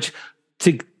 which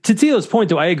to Tio's point,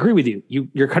 though, I agree with you.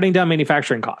 You're cutting down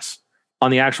manufacturing costs on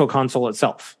the actual console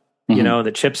itself. You Mhm. know,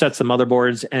 the chipsets, the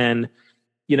motherboards, and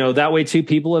you know, that way too,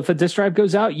 people, if a disk drive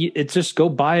goes out, it's just go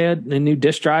buy a new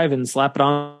disk drive and slap it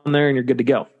on there and you're good to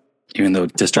go. Even though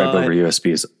disk drive But- over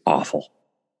USB is awful.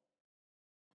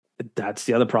 That's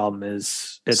the other problem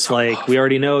is it's So like, awful. we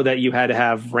already know that you had to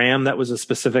have RAM that was a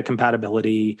specific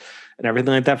compatibility and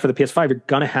everything like that for the PS5. You're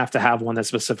going to have one that's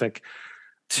specific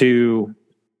to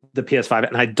the PS5.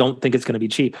 And I don't think it's going to be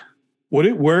cheap. Would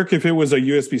it work if it was a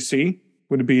USB-C?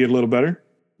 Would it be a little better?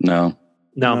 No.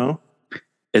 No.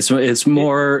 It's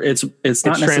more it's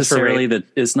not transfer necessarily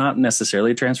it's not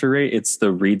necessarily transfer rate. It's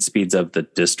the read speeds of the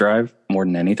disk drive more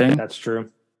than anything. That's true.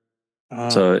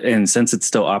 So, and since it's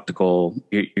still optical,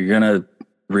 you're gonna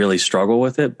really struggle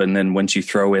with it. But then once you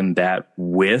throw in that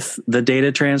with the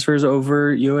data transfers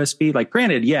over USB, like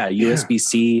granted,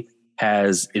 USB-C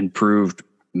has improved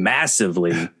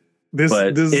massively,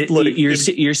 but you're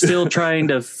still trying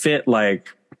to fit like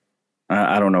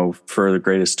I don't know for the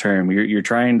greatest term. You're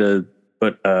trying to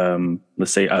put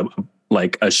let's say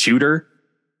like a shooter,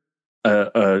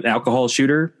 an alcohol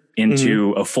shooter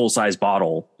into a full size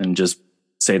bottle and just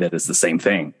say that it's the same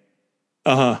thing.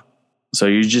 Uh-huh. So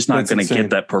you're just not That's going to insane. get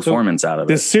that performance out of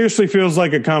This it. seriously feels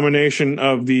like a combination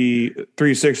of the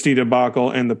 360 debacle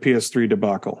and the PS3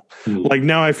 debacle. Like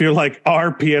now I feel like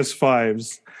our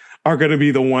PS5s are going to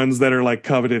be the ones that are like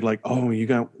coveted. Like, oh, you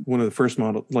got one of the first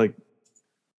model. Like,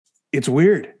 it's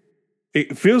weird.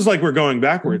 It feels like we're going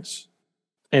backwards.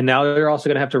 And now they're also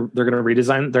going to have to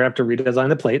redesign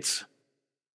the plates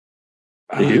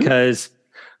because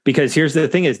here's the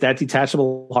thing is that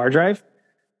detachable hard drive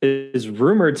is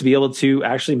rumored to be able to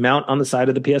actually mount on the side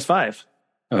of the PS5.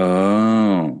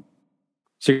 Oh.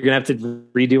 So you're going to have to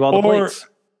redo all the plates.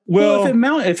 Well,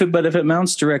 if it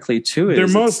mounts directly to it, they're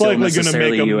is it most still likely going to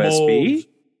make a USB?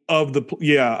 mold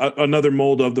of another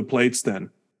mold of the plates then.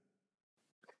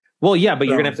 Well, yeah, but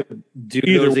you're going to have to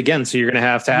do those again. So you're going to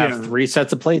have 3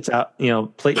 sets of plates out,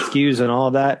 plate SKUs and all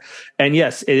of that. And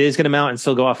yes, it is going to mount and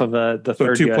still go off of the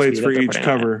third 2 USB plates for that each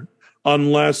cover,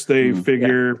 unless they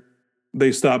figure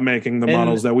they stop making the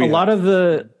models that we have. A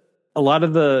lot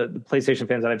of the PlayStation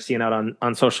fans that I've seen out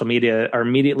on social media are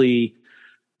immediately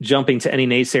jumping to any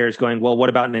naysayers going, well, what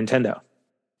about Nintendo?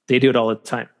 They do it all the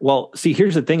time. Well, see,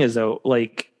 here's the thing is though,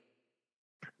 like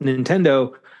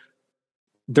Nintendo,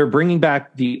 they're bringing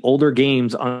back the older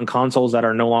games on consoles that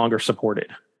are no longer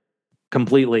supported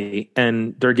completely.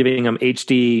 And they're giving them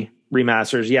HD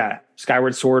remasters. Yeah.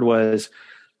 Skyward Sword was,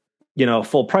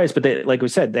 full price, but they, like we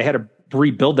said, they had to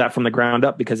rebuild that from the ground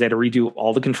up because they had to redo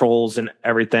all the controls and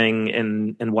everything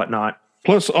and whatnot.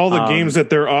 Plus all the games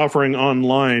that they're offering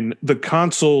online, the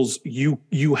consoles you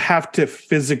have to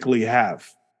physically have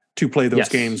to play those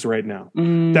games right now.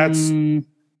 That's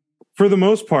for the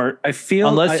most part. I feel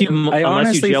I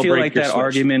honestly feel like that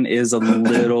argument is a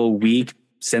little weak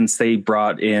since they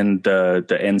brought in the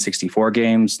N64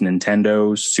 games,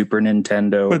 Nintendo, Super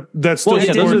Nintendo. But that's still those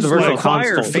are the virtual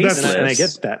require consoles, facelifts. and I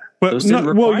get that. But those didn't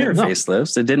require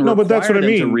facelifts. It didn't require but that's what I them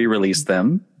to mean. re-release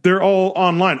them. They're all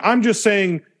online. I'm just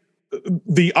saying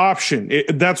the option.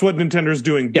 That's what Nintendo's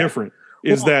doing different.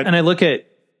 And I look at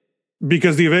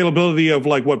because the availability of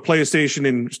like what PlayStation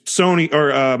and Sony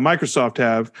or Microsoft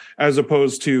have, as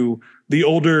opposed to the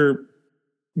older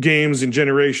games and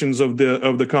generations of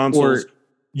the consoles,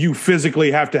 you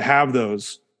physically have to have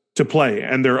those to play,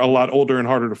 and they're a lot older and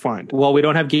harder to find. Well, we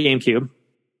don't have GameCube.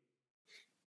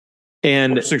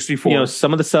 And 64.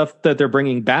 Some of the stuff that they're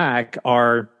bringing back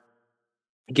are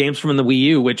games from the Wii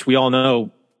U, which we all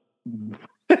know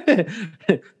the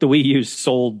Wii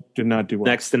U did not do well.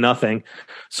 Next to nothing.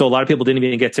 So a lot of people didn't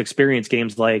even get to experience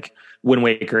games like Wind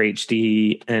Waker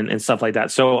HD and stuff like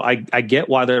that. So I get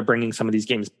why they're bringing some of these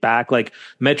games back, like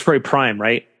Metroid Prime,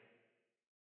 right?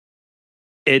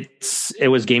 It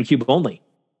was GameCube only.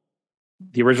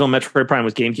 The original Metroid Prime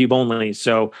was GameCube only.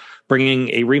 So bringing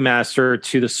a remaster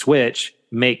to the Switch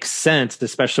makes sense,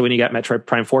 especially when you got Metroid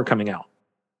Prime 4 coming out.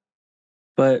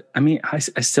 But I mean, I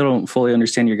still don't fully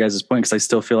understand your guys' point because I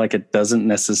still feel like it doesn't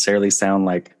necessarily sound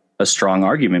like a strong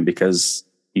argument because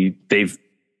they've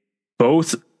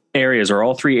both areas or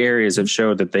all 3 areas have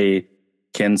showed that they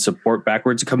can support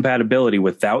backwards compatibility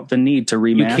without the need to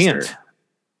remaster. You can't.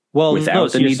 Well,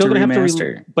 without the need to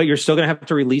remaster. But you're still going to have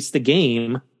to release the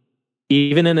game,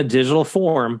 even in a digital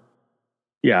form,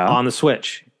 on the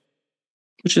Switch,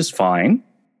 which is fine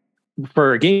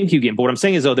for a GameCube game. But what I'm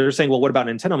saying is, though, they're saying, well, what about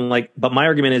Nintendo? I'm like, but my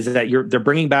argument is that they're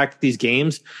bringing back these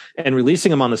games and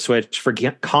releasing them on the Switch for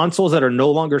consoles that are no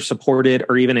longer supported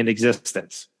or even in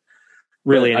existence.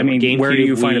 Really, I mean, GameCube, where do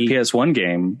you find a PS1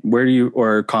 game?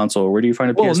 Or console? Where do you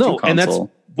find a PS2 console?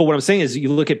 But what I'm saying is, you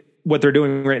look at what they're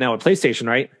doing right now with PlayStation,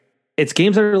 right? It's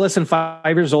games that are less than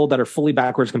 5 years old that are fully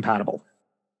backwards compatible.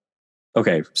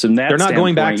 Okay, so they're not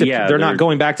going back to not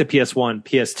going back to PS1,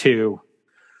 PS2,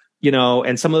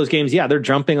 and some of those games, they're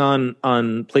jumping on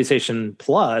PlayStation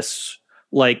Plus,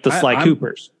 like the Sly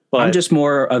Coopers. But I'm just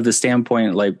more of the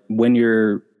standpoint, like when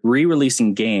you're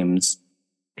re-releasing games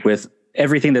with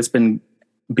everything that's been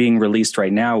being released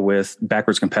right now with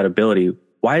backwards compatibility,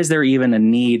 why is there even a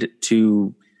need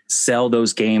to sell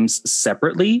those games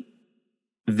separately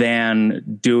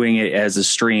than doing it as a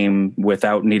stream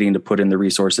without needing to put in the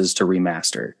resources to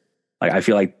remaster? Like, I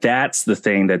feel like that's the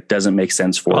thing that doesn't make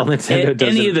sense for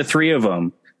any of the 3 of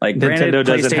them. Like, Nintendo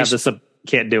doesn't have this,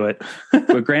 can't do it.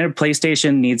 But granted,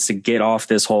 PlayStation needs to get off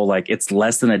this whole, like, it's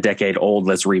less than a decade old,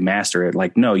 let's remaster it.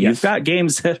 Like, no, you've got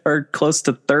games that are close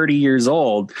to 30 years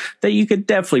old that you could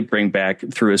definitely bring back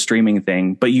through a streaming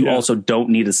thing, but you also don't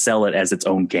need to sell it as its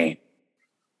own game.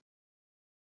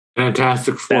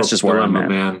 Fantastic Four. That's just where I'm at,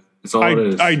 man. That's all it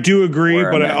is. I do agree,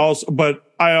 but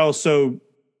I also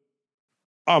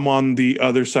I'm on the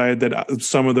other side that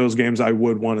some of those games I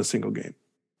would want a single game.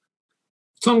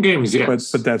 Some games,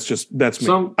 yes. But that's me.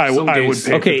 Some I would games-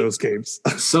 pay Okay. for those games.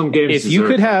 Some games. If you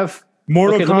could have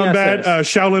Mortal Okay, let me Kombat, ask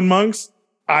Shaolin Monks,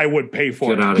 I would pay for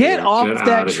get it. out of get here. off Get that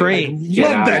out of train. here. Get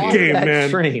Get out that of off here. game, that man.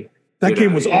 train. That Get game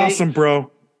out was of here. awesome,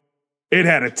 bro. It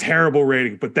had a terrible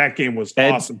rating, but that game was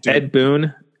awesome, dude. Ed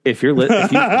Boon, if you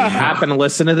happen to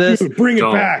listen to this, Dude, bring it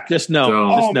Don't. back. just know. Don't.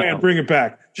 Just Oh know. man, bring it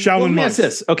back. Shaolin Well, let me Monks. ask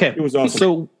this. Okay, It was awesome.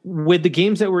 so with the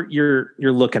games that you're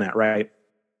looking at, right?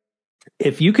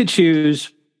 If you could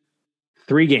choose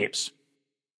 3 games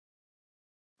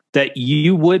that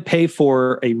you would pay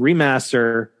for a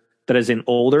remaster that is an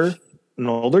older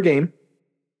game,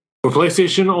 For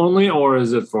PlayStation only, or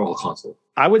is it for all console?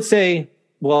 I would say,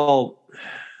 well,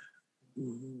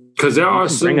 Because there are can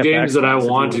some bring up games that I Xbox if you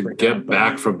want want to to bring it get up.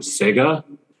 back from Sega.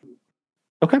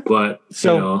 Okay. But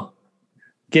So-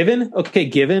 given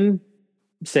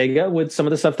Sega with some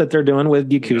of the stuff that they're doing with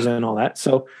Yakuza and all that.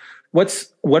 So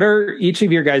what are each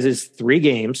of your guys' 3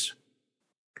 games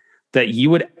that you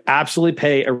would absolutely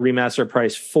pay a remaster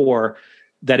price for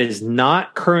that is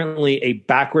not currently a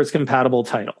backwards compatible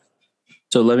title?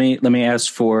 So let me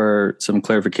ask for some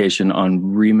clarification on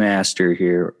remaster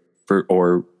here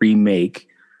or remake.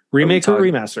 Remake or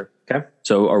talking- remaster? Okay.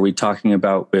 So are we talking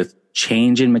about with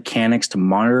change in mechanics to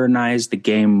modernize the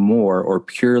game more, or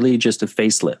purely just a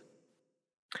facelift?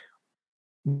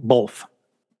 Both.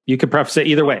 You could preface it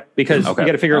either way, because Okay. you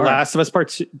got to figure All right. Last of Us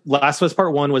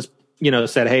Part 1 was,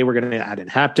 said, hey, we're going to add in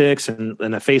haptics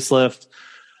and a facelift,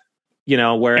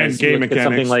 whereas And game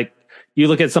mechanics. You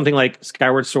look at something like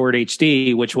Skyward Sword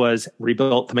HD, which was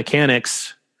rebuilt the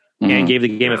mechanics and Mhm. gave the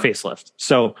game a facelift.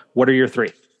 So what are your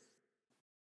 3?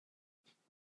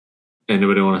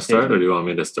 anybody want to start, or do you want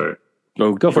me to start?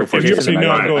 Go for it. If you Jason. already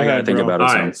know, I go gotta ahead, think bro. about it. All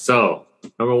some. right. So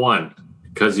number 1,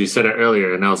 because you said it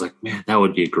earlier, and I was like, man, that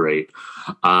would be great.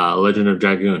 Legend of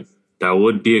Dragoon. That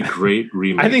would be a great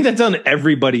remake. I think that's on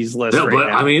everybody's list No, right but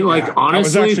now. I mean, like, Yeah, I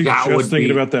was honestly, actually that just would thinking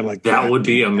be about that. Like that would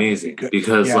be amazing,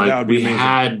 because Yeah, that like would be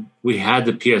amazing. we had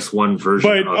the PS1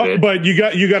 version of it. But you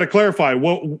got to clarify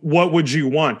what would you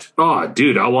want? Oh,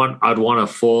 dude, I'd want a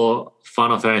full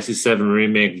Final Fantasy VII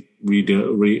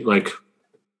remake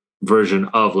version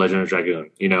of Legend of Dragoon.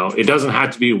 It doesn't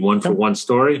have to be one for one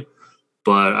story,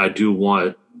 but I do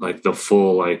want like the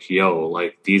full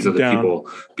these are the Down. people,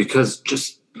 because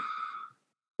just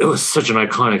it was such an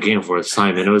iconic game for its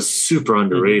time, and it was super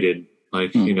underrated.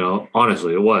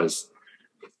 Honestly, it was.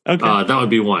 Okay. That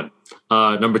would be 1.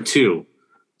 Number 2,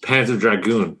 Panzer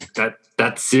Dragoon.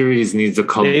 That series needs to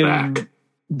come back.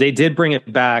 They did bring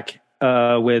it back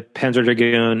with Panzer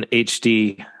Dragoon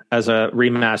HD as a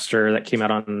remaster that came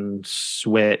out on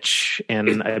Switch,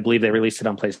 and I believe they released it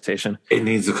on PlayStation. It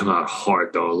needs to come out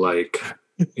hard though.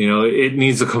 It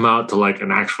needs to come out to like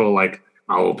an actual I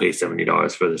will pay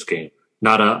 $70 for this game,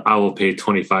 not I will pay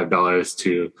 $25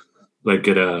 to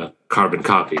get a carbon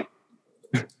copy.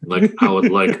 I would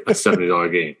like a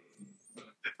 $70 game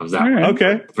of that. All right.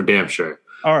 Okay. For damn sure.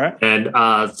 All right. And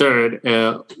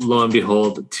 3rd, lo and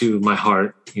behold, to my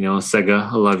heart,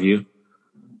 Sega, I love you.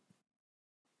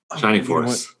 Shining You know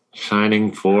Force.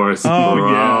 Shining Force, Oh,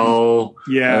 bro.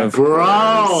 Yeah. Of Bro,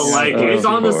 course. it's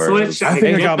on the Of course. Switch. I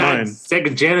think I get got that mine.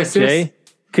 Sega Genesis. Jay,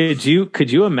 could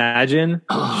you imagine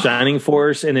Shining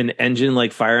Force in an engine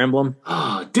like Fire Emblem?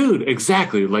 Oh, dude,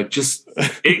 exactly.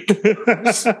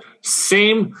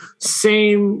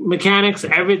 Same mechanics,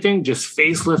 everything. Just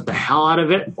facelift the hell out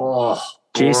of it. Oh,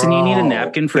 Jason, you need a bro.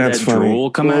 napkin for That's that funny.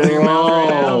 drool coming out of your mouth right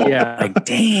now. Oh. Yeah. Like,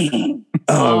 dang.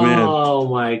 Oh man. Oh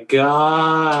my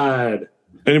god.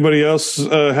 Anybody else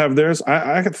have theirs?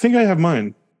 I think I have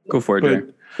mine. Go for it, But-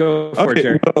 Jay. Go for it, Okay.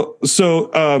 Jerry. Well, so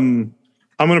I'm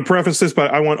going to preface this,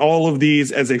 but I want all of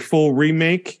these as a full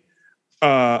remake,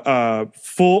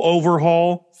 full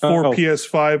overhaul for Oh.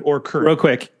 PS5 or Real current.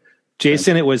 quick,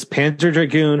 Jason, it was Panzer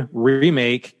Dragoon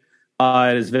remake.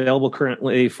 It is available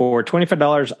currently for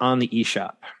 $25 on the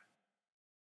eShop.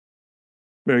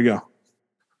 There you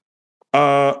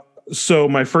go. So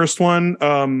my first one,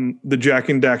 the Jack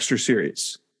and Daxter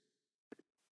series.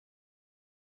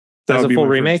 That As would a be full my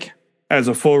first. remake. As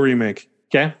a full remake,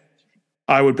 Okay.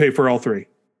 I would pay for all 3.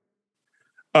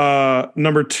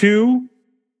 Number 2.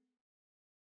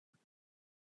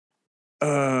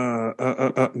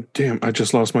 Damn, I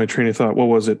just lost my train of thought. What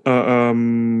was it?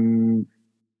 You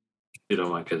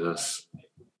don't like this.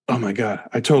 Oh my god,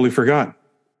 I totally forgot.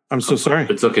 I'm so sorry.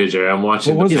 It's okay, Jerry. I'm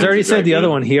watching. What was He's it? already said the other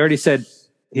Dragoon. one. He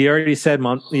already said,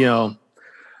 Mortal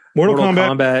Mortal Kombat.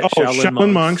 Kombat, Oh, Shaolin Shaolin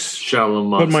Monks. Monks. Shaolin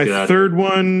Monks. But my get out of third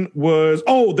one was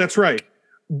that's right.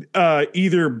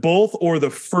 Either both or the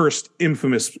first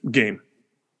Infamous game.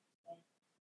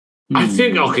 I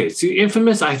think okay. See,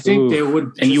 Infamous. I think they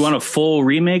would. And you want a full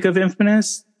remake of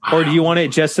Infamous, or do you want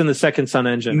it just in the Second Son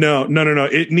engine? No.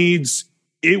 It needs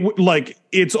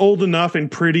it's old enough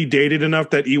and pretty dated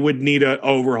enough that you would need an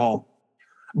overhaul.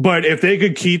 But if they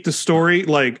could keep the story,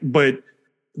 but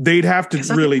they'd have to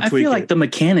really tweak it. I feel like the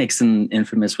mechanics in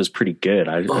Infamous was pretty good.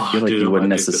 I feel like you wouldn't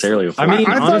necessarily. I mean,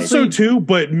 I thought so too.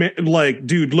 But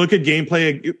dude, look at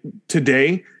gameplay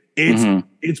today.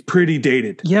 It's pretty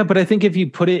dated. Yeah, but I think if you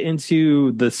put it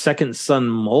into the Second Son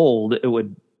mold, it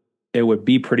would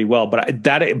be pretty well. But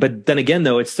then again,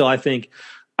 though, it's still, I think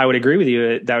I would agree with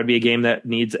you. That would be a game that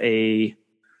needs a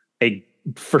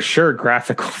for sure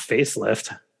graphical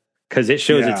facelift because it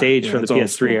shows its age from the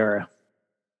PS3 era.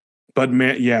 But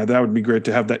man, yeah, that would be great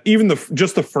to have that. Even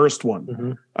just the first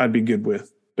one, I'd be good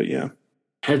with. But yeah.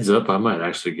 Heads up, I might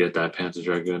actually get that Panzer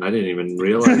Dragoon. I didn't even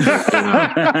realize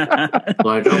that.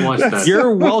 I watched that.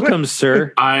 You're welcome,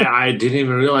 sir. I didn't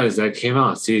even realize that came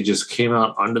out. See, it just came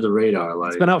out under the radar.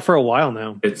 It's been out for a while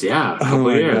now. It's a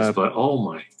couple years, God. But oh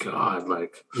my God,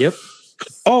 Yep.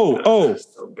 Oh,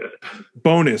 so good.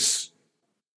 Bonus.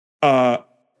 Star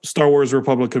Wars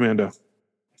Republic Commando.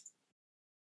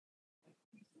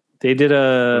 They did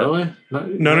a really?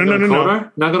 No.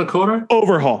 Not gonna quarter?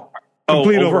 Overhaul.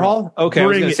 Complete overhaul. Okay, I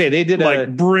was gonna say they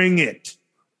did bring it.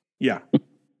 Yeah.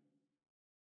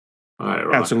 All right,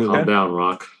 Rock. Absolutely. Calm down,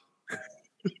 Rock.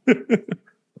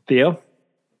 Theo?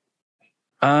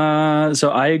 So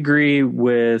I agree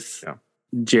with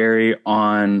Jerry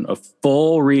on a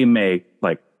full remake,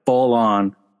 full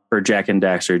on for Jak and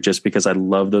Daxter, just because I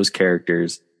love those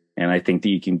characters and I think that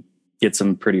you can get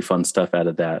some pretty fun stuff out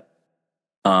of that.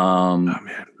 Man,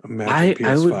 imagine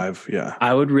PS5.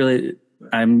 I would really.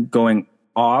 I'm going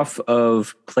off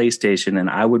of PlayStation, and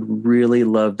I would really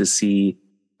love to see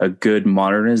a good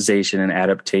modernization and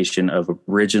adaptation of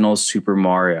original Super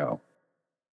Mario.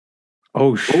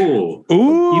 Oh, Ooh.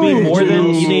 You mean more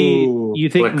than you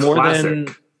think more classic.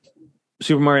 than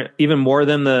Super Mario, even more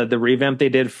than the revamp they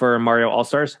did for Mario All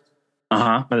Stars?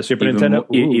 On the Super Nintendo?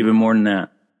 Even more than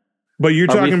that. But you're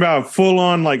talking about full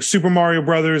on Super Mario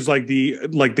Brothers,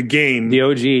 the game, the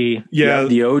OG. Yeah,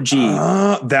 the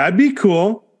OG. That'd be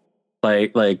cool.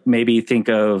 Like maybe think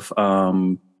of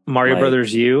Mario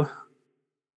Brothers U,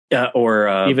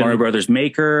 or even Mario Brothers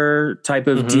Maker type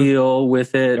of deal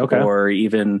with it, or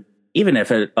even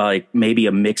if it maybe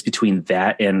a mix between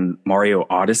that and Mario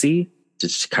Odyssey,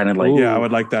 just kind of I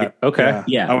would like that. Okay,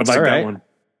 I would like that one.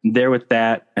 There with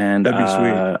that, and that'd be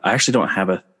sweet. I actually don't have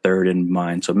a third in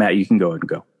mind, so Matt, you can go ahead and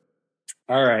go.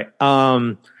 All right.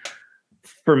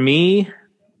 For me,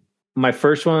 my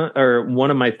first one or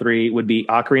one of my three would be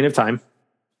Ocarina of Time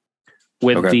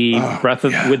with the Breath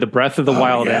of the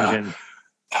Wild engine.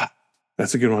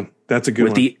 That's a good one.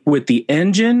 With the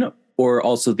engine or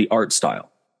also the art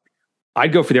style.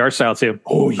 I'd go for the art style too.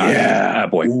 Oh yeah,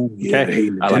 boy. Ooh, yeah.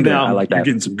 Okay. I like that. I like that.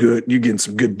 You're getting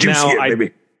some good juice here,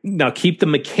 baby. Now keep the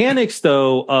mechanics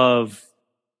though of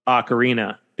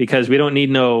Ocarina, because we don't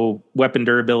need no weapon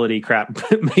durability crap.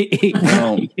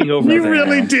 You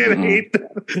really did hate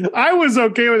that. I was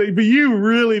okay with it, but you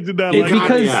really did not like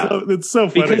it. It's so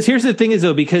funny. Because here's the thing is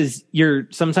though, because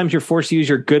sometimes you're forced to use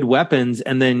your good weapons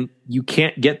and then you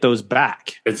can't get those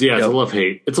back. It's a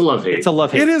love-hate. It's a love-hate. It's a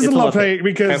love-hate. It is a love-hate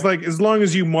because as long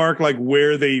as you mark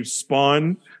where they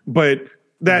spawn, but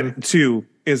too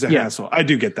is a hassle. I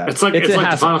do get that. It's like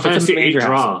the Final Fantasy 8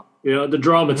 draw. The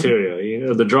draw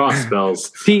material, the draw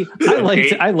spells. See,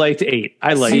 I liked 8.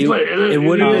 It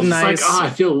would have been nice. I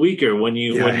feel weaker when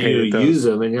you use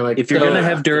them, and you're like, if you're going to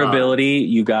have durability,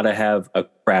 you got to have a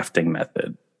crafting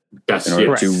method in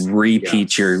order to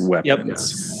repeat your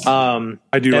weapons. Yep.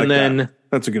 I do like that.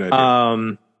 That's a good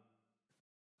idea.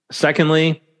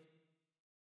 Secondly,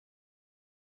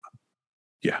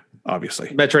 obviously,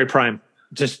 Metroid Prime.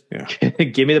 Just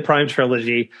give me the Prime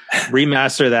trilogy,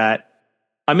 remaster that.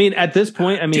 I mean, at this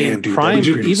point, Prime. Would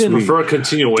you even prefer a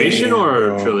continuation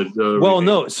or a trilogy? Well,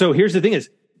 no. So here's the thing: is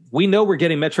we know we're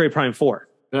getting Metroid Prime 4.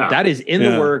 Yeah. That is in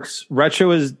the works.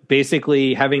 Retro is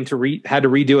basically having to had to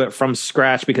redo it from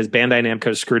scratch because Bandai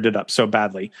Namco screwed it up so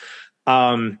badly.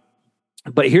 But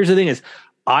here's the thing: is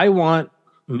I want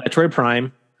Metroid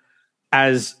Prime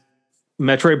as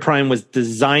Metroid Prime was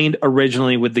designed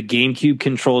originally with the GameCube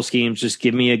control schemes. Just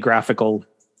give me a graphical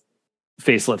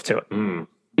facelift to it.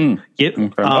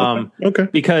 Okay.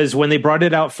 Because when they brought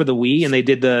it out for the Wii and they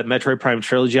did the Metroid Prime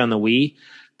trilogy on the Wii,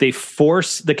 they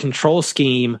forced the control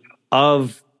scheme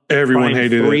of everyone Prime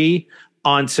hated 3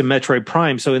 onto Metroid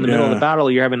Prime. So in the middle of the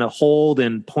battle, you're having to hold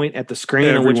and point at the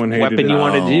screen on which weapon you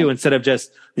want to do instead of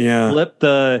just flip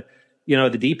the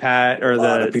D-pad or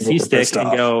the C-stick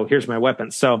and go, here's my weapon.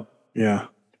 So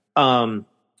I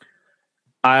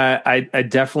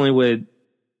definitely would,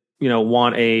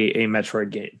 want a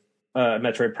Metroid game,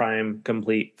 Metroid Prime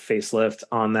complete facelift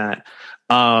on that.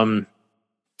 I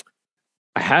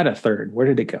had a third. Where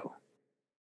did it go?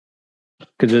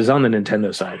 Because it was on the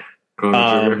Nintendo side.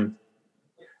 Chrono Trigger.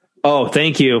 Oh,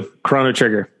 thank you, Chrono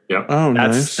Trigger. Yep. Oh,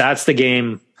 nice. That's the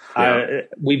game. Yeah.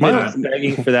 We've been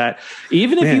begging for that.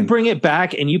 Even if you bring it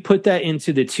back and you put that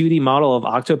into the 2D model of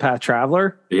Octopath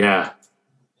Traveler, Yeah.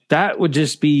 that would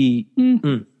just be.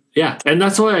 Yeah, and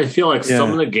that's why I feel like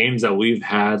some of the games that we've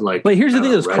had, like. But here's the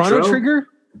thing: is retro,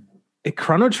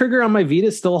 Chrono Trigger on my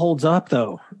Vita still holds up,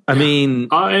 though. I mean,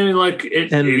 and like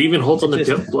it even holds on the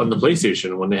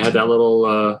PlayStation when they had that little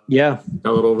that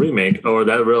little remake or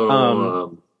that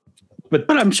real. But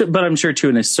I'm sure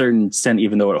to a certain extent,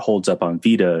 even though it holds up on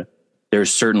Vita,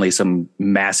 there's certainly some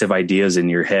massive ideas in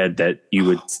your head that you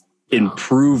would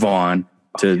improve on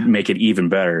to make it even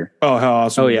better. Oh, how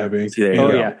awesome! Yeah, would that be?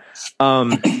 yeah.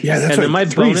 Yeah, that's and then my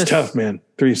three's bonus, tough, man.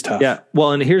 Three's tough. Yeah.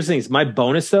 Well, and here's the thing: my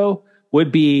bonus though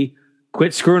would be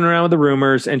quit screwing around with the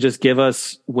rumors and just give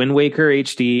us Wind Waker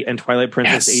HD and Twilight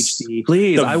Princess HD.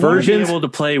 Please, the I want to be able to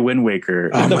play Wind Waker.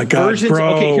 Oh my god,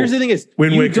 bro! Okay, here's the thing: is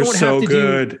Wind Waker's so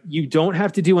good. You don't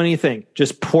have to do anything.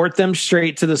 Just port them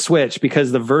straight to the Switch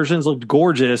because the versions look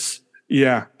gorgeous.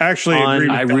 Yeah, actually,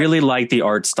 I really like the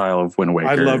art style of Wind Waker.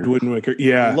 I loved Wind Waker.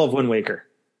 Yeah, I love Wind Waker.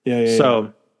 Yeah.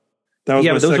 So that was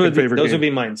my second favorite. Those would be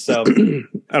mine. So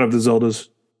out of the Zeldas,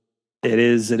 it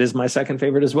is my second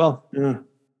favorite as well. Yeah.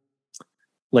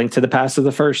 Link to the Past of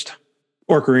the first.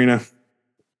 Ocarina.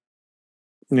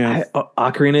 Yeah.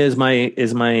 Ocarina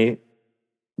is my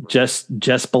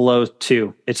just below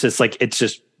 2. It's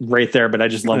just right there, but I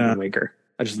just love Wind Waker.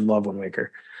 I just love Wind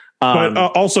Waker. But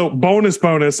also bonus.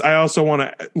 I also want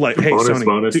to hey, Sony,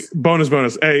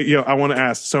 bonus. Hey, I want to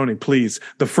ask Sony, please,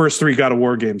 the first 3 God of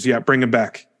War games. Yeah, bring them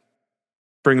back.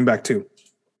 Bring them back too.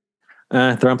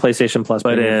 They're on PlayStation Plus.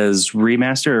 But as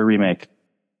remaster or remake?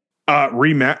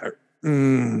 Remaster.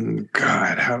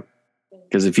 God, how?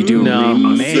 Because if you do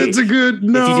remake, that's a good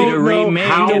no. If you did a remake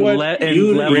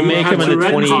and remake them in the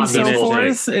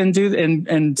 2018 and do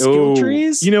and skill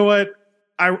trees. You know what?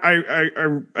 I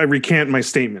recant my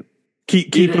statement.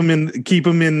 Keep them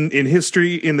in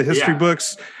history, in the history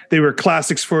books. They were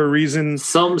classics for a reason.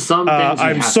 Some things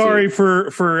I'm sorry for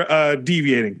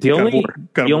deviating.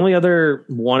 The only other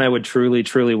one I would truly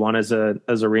want as a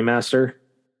remaster,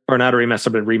 or not a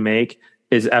remaster, but remake,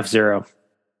 is F-Zero.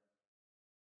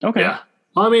 Okay. Yeah.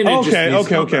 Well, I mean, okay.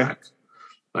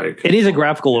 Like, it needs a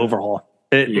graphical overhaul.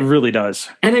 It really does.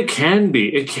 And it can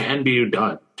be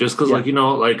done. Just because,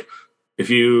 like if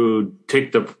you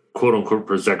take the quote unquote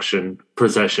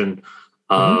possession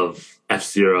of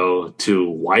F-Zero to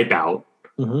Wipeout,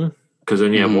 because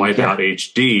then you have Wipeout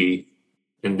HD,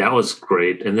 and that was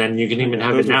great. And then you can even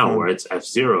have it now where it's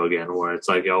F-Zero again, where it's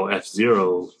like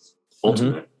F-Zero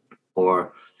Ultimate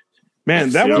or man,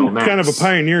 F-Zero that one Max. kind of a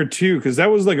pioneer too, because that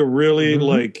was like a really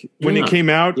when it came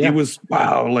out, it was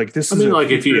wow. Like this is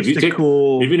if you take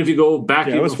cool. Even if you go back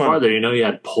even farther, fun. You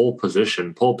had pole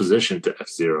position to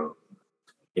F-Zero,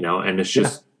 and it's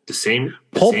just the same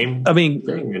thing.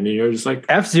 And you're just like,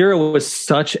 F-Zero was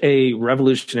such a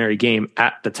revolutionary game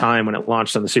at the time when it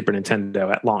launched on the Super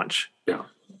Nintendo at launch. Yeah,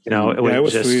 it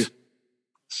was just sweet.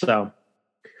 So.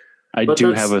 I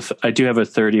do have a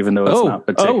third, even though it's not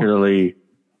particularly.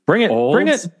 Bring it, old, bring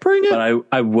it. But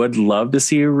I would love to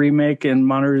see a remake and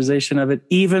modernization of it,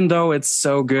 even though it's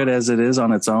so good as it is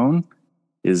on its own.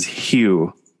 Is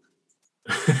Hue?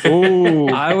 Oh,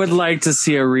 I would like to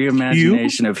see a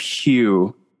reimagination of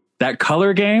Hue, that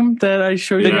color game that I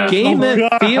showed you. The game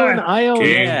that Theo and I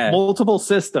own multiple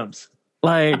systems.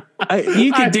 Like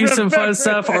you could do some fun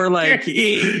stuff, or like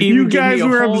you guys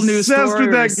were obsessed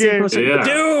with that game,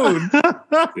 dude.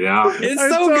 Yeah, it's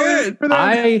so good.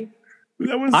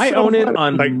 I own it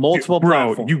on multiple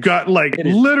platforms. You got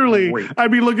literally. Great. I'd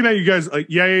be looking at you guys like,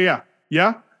 yeah.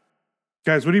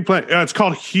 Guys, what are you playing? It's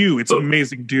called Hue. It's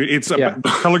amazing, dude. It's a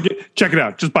color game. Check it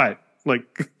out. Just buy it.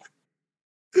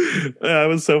 That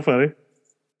was so funny.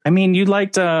 I mean, you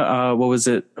liked what was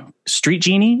it? Street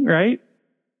Genie, right?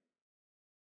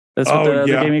 That's what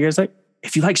the game you guys like.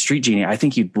 If you like Street Genie, I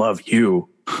think you'd love Hue.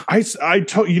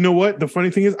 You know what? The funny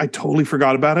thing is, I totally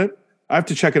forgot about it. I have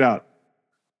to check it out.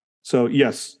 So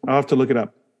yes, I'll have to look it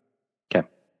up. Okay.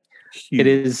 It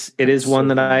is one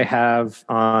that I have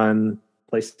on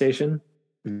PlayStation,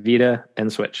 Vita,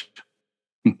 and Switch.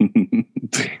 Damn,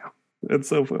 that's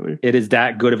so funny. It is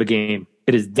that good of a game.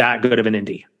 It is that good of an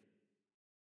indie.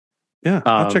 Yeah,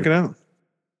 I'll check it out.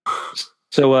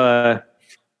 So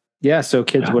so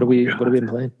kids, what have we been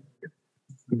playing?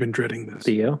 I've been dreading this.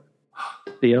 Theo?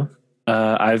 Theo?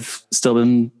 I've still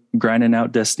been grinding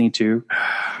out Destiny 2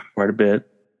 quite a bit.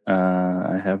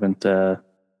 I haven't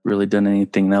really done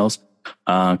anything else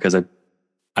because I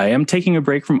am taking a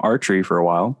break from archery for a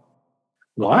while.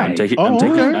 Why?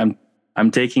 I'm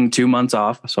taking 2 months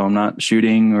off, so I'm not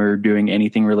shooting or doing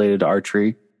anything related to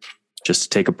archery. Just to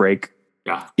take a break.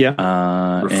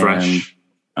 Yeah. Refresh.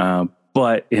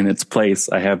 But in its place,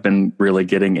 I have been really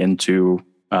getting into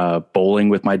bowling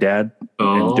with my dad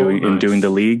and doing the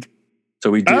league. So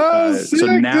we do. So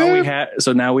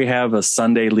now we have a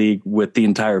Sunday league with the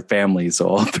entire family. So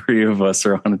all three of us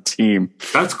are on a team.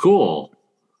 That's cool.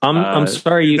 I'm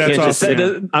sorry you can't just.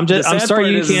 awesome. I'm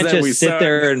sorry you can't just sit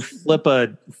there and flip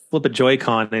a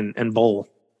Joy-Con and bowl.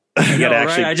 You gotta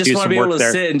actually. I just want to be able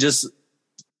to sit and just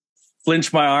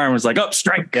flinch my arms like, oh,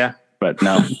 strike. Yeah. But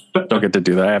no, don't get to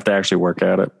do that. I have to actually work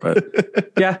at it.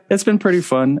 But yeah, it's been pretty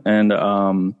fun. And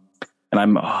I'm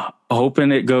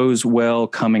hoping it goes well.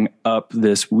 Coming up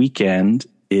this weekend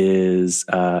is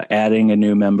adding a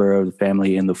new member of the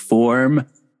family in the form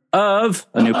of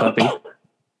a new puppy.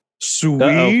 Sweet.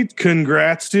 Uh-oh.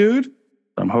 Congrats, dude.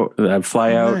 I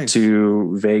fly out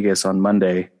to Vegas on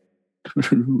Monday.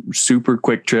 Super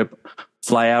quick trip.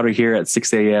 Fly out of here at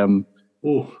 6 a.m.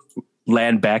 Ooh.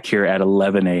 Land back here at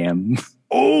 11 a.m.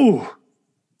 Oh,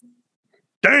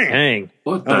 dang.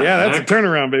 What the that's a heck?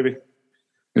 turnaround, baby.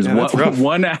 There's that's rough.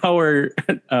 1 hour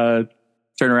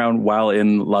turnaround while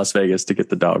in Las Vegas to get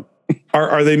the dog.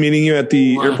 Are they meeting you at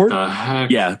the What airport? the heck?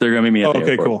 Yeah, they're going to meet me at the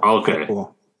Okay, airport. cool. Okay.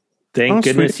 Cool. Thank Oh,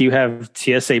 goodness sweet. you have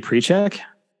TSA pre-check.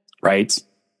 Right?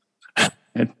 I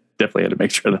definitely had to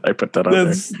make sure that I put that on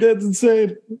That's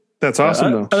insane. That's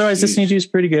awesome, though. Otherwise, Jeez. Destiny 2 is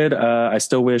pretty good. I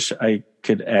still wish I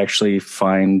could actually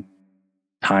find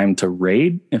time to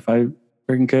raid if I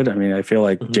freaking could. I mean, I feel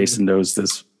like Jason knows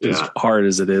this as Yeah. hard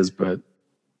as it is, but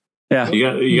yeah. You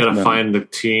got to No. find the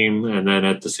team, and then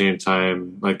at the same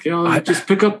time, like,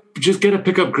 just get a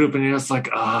pickup group, and you're just like,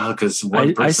 because one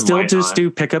person I still might just not. do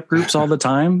pickup groups all the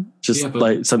time, just Yeah, but-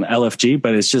 like some LFG,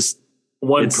 but it's just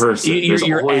one person. There's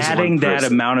You're always adding one that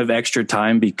person. amount of extra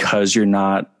time because you're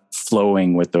not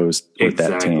flowing with that team.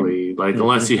 Exactly. Like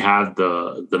unless you have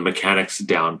the mechanics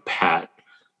down pat.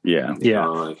 Yeah. Yeah.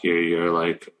 Like you're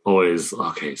like always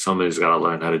okay. Somebody's got to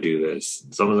learn how to do this.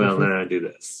 Someone's got to learn how to do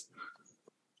this.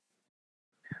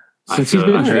 Since he's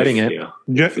been dreading it.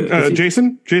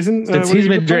 Jason? Since what he's are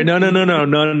been you dreading.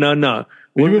 No.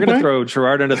 We're been going to playing? throw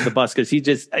Gerard under the bus because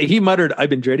he muttered, "I've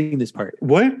been dreading this part."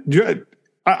 What?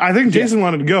 I think Jason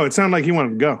wanted to go. It sounded like he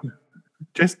wanted to go.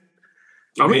 Just,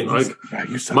 I mean, like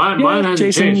you suck. mine hasn't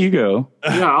Jason, changed. you go.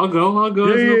 Yeah, I'll go. Yeah,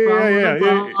 There's no problem. yeah,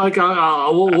 No yeah,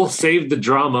 problem. Like we'll save the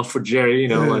drama for Jerry.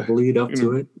 Like lead up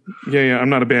to it. Yeah. I'm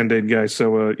not a Band-Aid guy,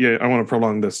 so I want to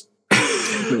prolong this.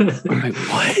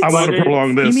 What? I want to prolong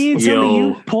You this. mean Yo. something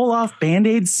you pull off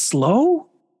Band-Aids slow?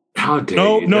 How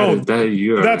dare you? No.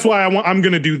 You're That's why I'm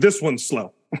going to do this one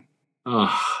slow.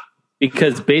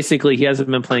 Because basically he hasn't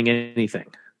been playing anything.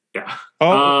 Yeah.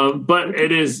 Oh, But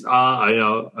it is. I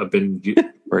know. I've been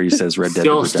Where he says Red Dead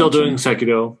still doing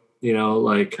Redemption.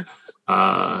 Sekiro.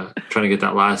 Trying to get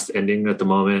that last ending at the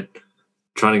moment.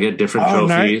 Trying to get different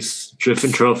trophies.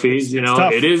 Different trophies.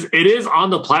 tough. It is on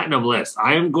the platinum list.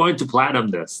 I am going to platinum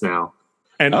this now.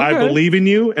 and I Okay. believe in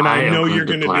you, and I am know going you're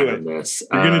going to do platinum it. This.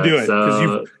 You're going to do it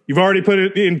because you've already put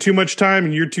it in too much time,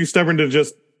 and you're too stubborn to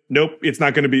just nope. It's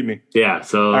not going to beat me. Yeah,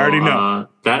 so I already know.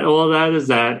 that is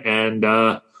that, and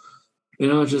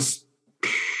just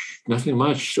nothing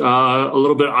much. A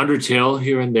little bit of Undertale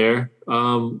here and there.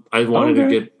 I wanted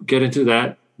to get into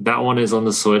that. That one is on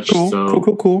the Switch,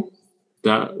 Cool.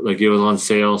 that like it was on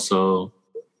sale, so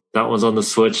that one's on the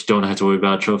Switch. Don't have to worry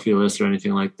about trophy list or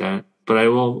anything like that. But I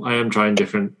am trying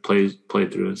different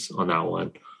playthroughs on that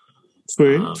one.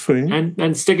 Sweet.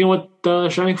 And sticking with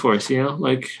Shining Force,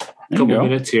 like a you couple go.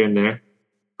 minutes here and there.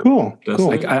 Cool.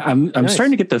 Like, I'm Nice.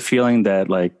 starting to get the feeling that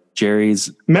like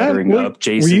Jerry's Matt, buttering what up were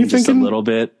Jason you just thinking? a little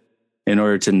bit in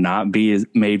order to not be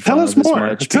made Tell fun us of as more.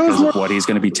 much Tell us because of more. what he's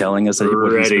going to be telling us. What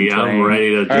he's been Ready, I'm playing. ready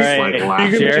to just All right. like laugh Are you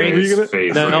in gonna- Jerry? Jerry's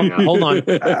face. No, right now. hold on.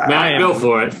 Matt, go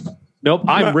for it. Nope,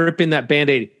 I'm ripping that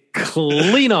Band-Aid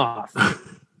clean off.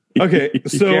 Okay,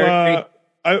 so Jerry.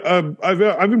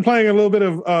 I've been playing a little bit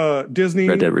of Disney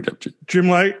Red Dead Redemption.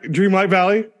 Dreamlight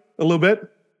Valley a little bit.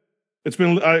 It's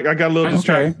been I got a little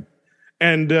distracted,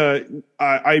 and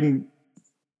I'm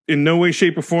in no way,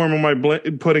 shape, or form am I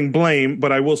putting blame,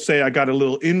 but I will say I got a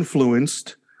little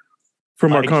influenced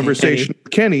from our By conversation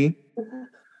with Kenny.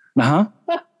 Uh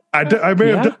huh. I may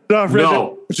have done it off Red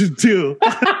No. Dead too,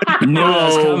 I knew it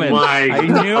was Oh coming. my I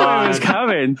knew it was God.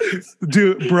 coming.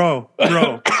 dude, bro.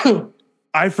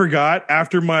 I forgot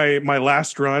after my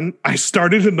last run, I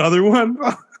started another one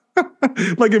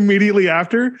like immediately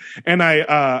after, and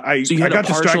I So you had got a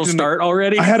partial distracted. start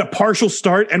already? I had a partial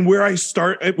start, and where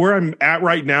I'm at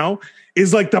right now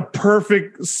is like the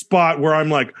perfect spot where I'm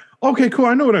like, okay, cool,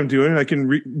 I know what I'm doing. I can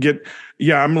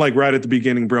I'm like right at the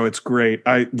beginning, bro. It's great.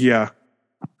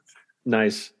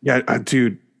 Nice.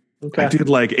 Dude. Okay. I did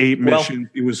like 8 missions.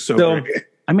 It was so great.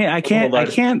 I mean, I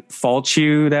can't fault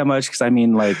you that much because I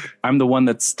mean, like, I'm the one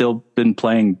that's still been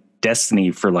playing Destiny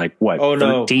for like what,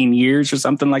 13 years or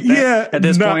something like that. Yeah, at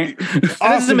this point, It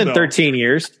hasn't been 13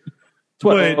 years.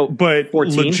 But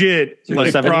 14? legit,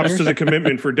 like, 7 props years? to the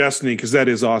commitment for Destiny because that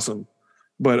is awesome.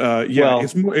 But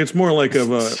it's more like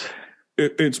an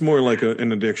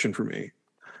addiction for me.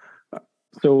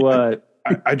 So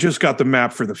I just got the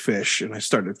map for the fish and I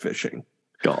started fishing.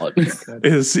 God,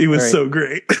 It was so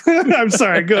great. I'm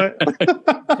sorry. Go ahead,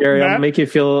 Gary. I'll make you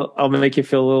feel a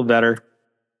little better.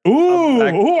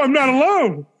 Ooh, I'm not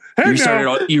alone. Hey,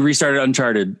 you restarted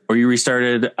Uncharted, or you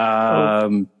restarted.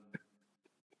 What'd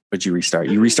you restart?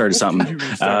 You restarted something.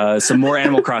 Some more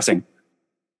Animal Crossing.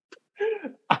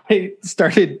 I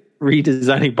started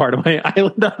redesigning part of my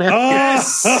island on Animal.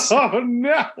 Oh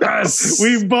no! Yes.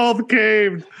 We both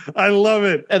caved. I love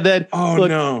it. And then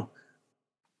no!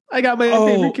 I got my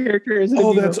favorite character as an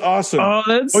amiibo. That's awesome.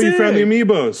 That's you found the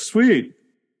amiibos. Sweet.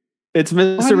 It's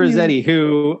Mr. Rossetti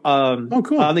who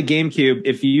cool. on the GameCube,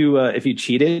 if you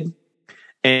cheated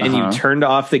and you turned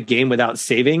off the game without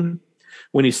saving,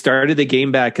 when you started the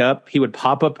game back up, he would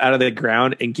pop up out of the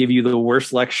ground and give you the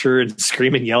worst lecture and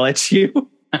scream and yell at you.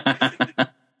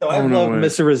 So I love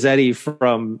Mr. Rossetti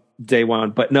from day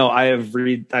one, but no, I've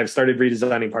started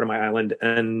redesigning part of my island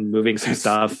and moving some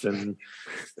stuff, and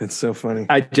it's so funny.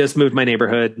 I just moved my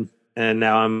neighborhood, and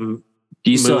now I'm. Do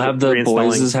you still have the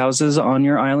boys' houses on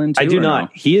your island too, I do not. No?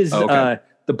 He is. The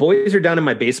boys are down in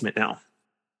my basement now,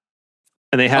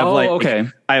 and they have I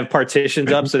have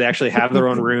partitions up, so they actually have their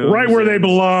own room, right where they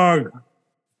belong.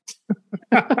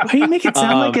 Why do you make it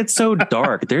sound like it's so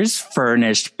dark? There's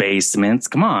furnished basements.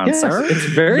 Come on, sir. It's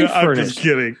very furnished. I'm just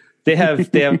kidding. They have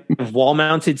wall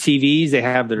mounted TVs. They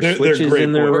have their switches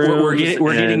in their room.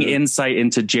 We're getting insight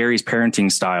into Jerry's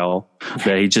parenting style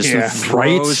that he just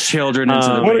throws children into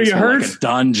the basement like a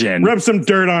dungeon. Rub some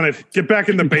dirt on it. Get back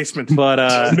in the basement. But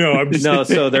no, I'm just no.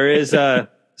 So there is.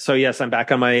 So yes, I'm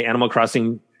back on my Animal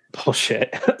Crossing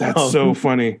bullshit. That's so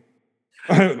funny.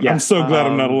 I'm so glad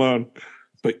I'm not alone.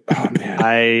 But oh man,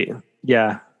 I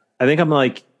think I'm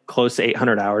like close to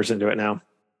 800 hours into it now.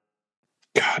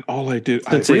 God, all I did.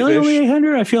 It's really only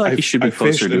 800. I feel like you should be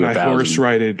closer to 1,000. I horse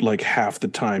rided like half the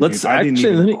time. I didn't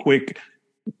even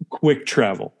quick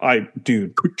travel. I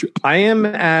am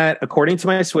at, according to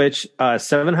my Switch,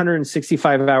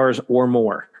 765 hours or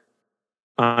more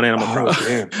on Animal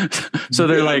Crossing. So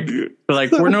they're like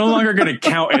we're no longer going to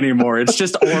count anymore. It's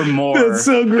just or more. That's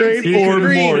so great. Or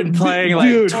more. And playing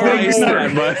like twice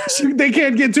that much. They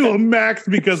can't get to a max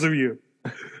because of you.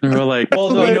 They're like, we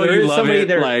know you love it.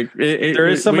 There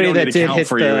is somebody that did hit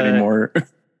for you anymore.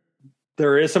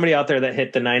 There is somebody out there that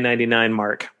hit the $9.99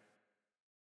 mark.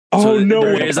 Oh, so no!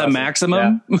 There is a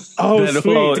maximum. Yeah. Oh,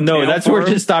 sweet. No, that's where it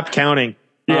just stopped counting.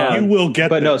 Yeah, you will get.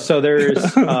 But no, so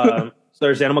there's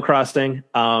Animal Crossing.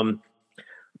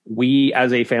 We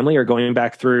as a family are going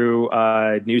back through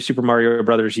New Super Mario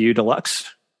Brothers U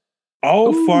Deluxe.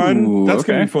 Oh, fun! That's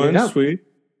gonna be fun. Yeah. Sweet.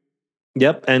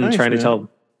 Yep, and trying to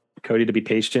tell Cody to be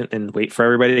patient and wait for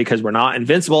everybody because we're not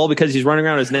invincible because he's running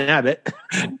around as Nabbit.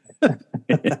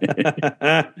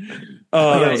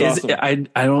 Awesome.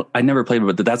 I never played it,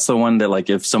 but that's the one that like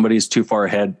if somebody's too far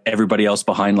ahead, everybody else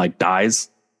behind like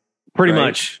dies. Pretty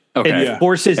much. Okay. It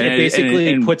forces it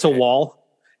basically puts a wall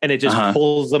and it just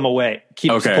pulls them away,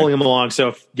 keeps pulling them along. So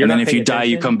if you're if you die,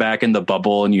 you come back in the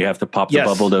bubble and you have to pop the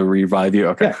bubble to revive you.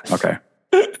 Okay. Yes. Okay.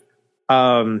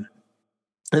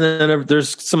 And then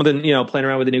there's some of the, playing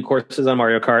around with the new courses on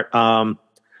Mario Kart.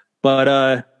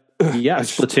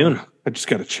 Splatoon. I just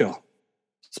got to chill.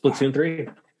 Splatoon 3.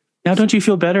 Now, don't you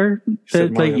feel better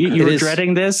that like you were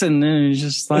dreading this and then it's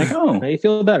just like, oh, now you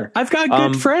feel better. I've got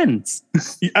good friends.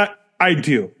 I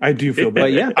do feel better.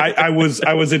 Yeah. I was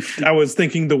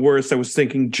thinking the worst. I was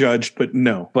thinking judged, but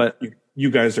no. But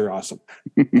you guys are awesome.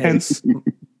 Hence,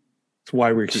 that's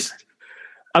why we're here.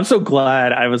 I'm so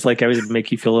glad I was make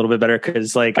you feel a little bit better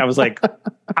because I was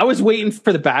waiting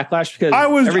for the backlash because I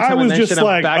was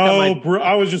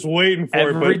just waiting for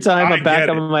it. Every time I'm back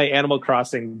on my Animal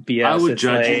Crossing BS. I would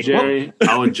judge you, Jerry.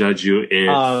 I would judge you if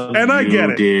and I get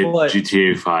it. Did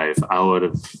GTA 5. I would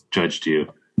have judged you.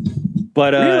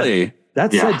 But really,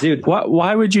 that's it, dude.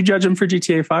 Why would you judge him for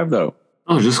GTA 5 though?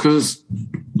 Oh, just because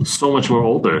it's so much more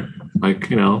older. Like,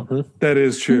 That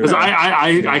is true. because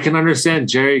I can understand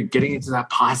Jerry getting into that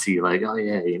posse. Like, oh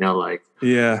yeah, like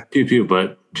Yeah. pew pew,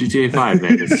 but GTA 5,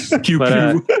 man, it's Pew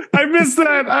But, pew. I missed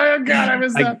that. Oh God, I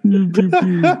missed that.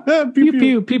 Pew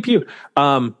pew pew pew.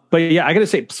 But yeah, I gotta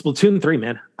say, Splatoon 3,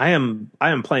 man. I am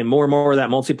playing more and more of that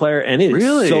multiplayer, and it is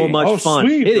Really? so much Oh, fun.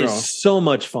 sweet, It bro. is so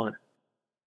much fun.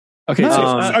 Okay,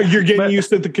 You're getting used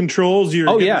to the controls. You're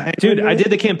Oh getting the yeah, hang dude. of I it? did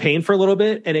the campaign for a little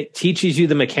bit, and it teaches you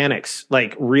the mechanics.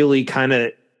 Like really, kind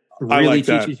of I really like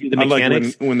that. teaches you the I like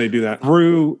mechanics when they do that.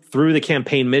 through the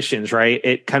campaign missions. Right,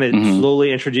 it kind of Mhm.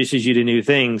 slowly introduces you to new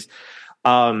things.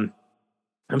 I'm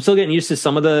still getting used to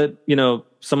some of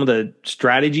the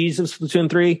strategies of Splatoon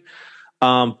 3.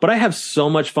 But I have so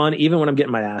much fun, even when I'm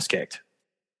getting my ass kicked.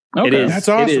 okay. It is. That's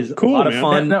awesome. It is Cool, a lot of man.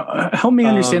 fun. Now, help me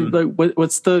understand.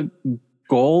 What's the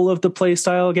goal of the play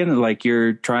style again? Like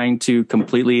you're trying to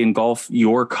completely engulf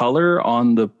your color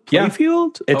on the Yeah.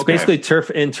 playfield? It's Okay.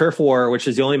 basically turf war, which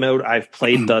is the only mode I've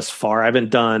played thus far. I haven't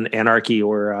done Anarchy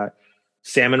or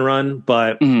Salmon Run,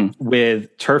 but Mhm.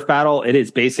 with Turf Battle, it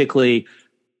is basically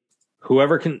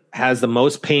whoever has the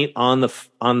most paint on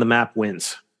the map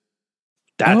wins.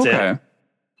 That's okay. it.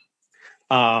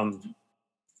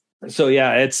 So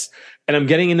yeah, and I'm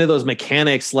getting into those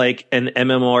mechanics like an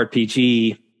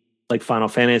MMORPG, like Final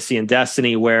Fantasy and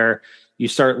Destiny, where you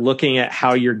start looking at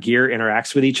how your gear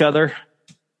interacts with each other.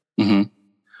 Mhm.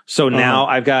 So now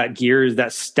I've got gears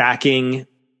that stacking,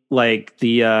 like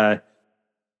it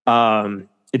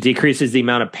decreases the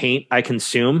amount of paint I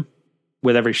consume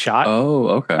with every shot. Oh,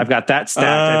 okay. I've got that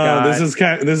stacked.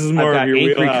 This is more I've of got your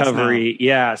ink wheelhouse recovery.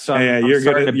 Yeah. So Yeah, I'm you're good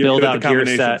starting at- to you're build good at out the gear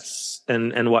combinations. sets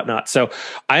and whatnot. So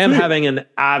I am Sweet. having an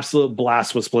absolute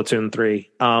blast with Splatoon 3.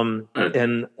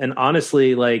 And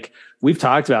honestly, like we've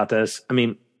talked about this. I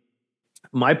mean,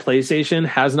 my PlayStation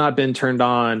has not been turned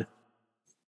on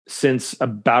since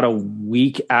about a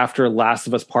week after Last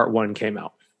of Us Part 1 came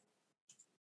out.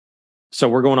 So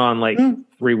we're going on like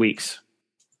 3 weeks.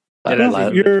 It Yeah, hasn't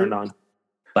been you're- turned on.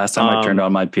 Last time I turned Um,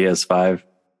 on my PS5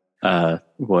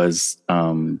 was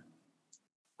I'm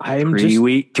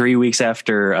 3 weeks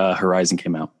after Horizon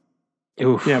came out.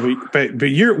 Oof. Yeah, but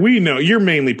we know you're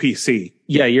mainly PC.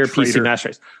 Yeah, you're a PC Traitor. master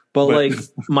race. But But- like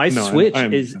my No, Switch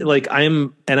I'm- is like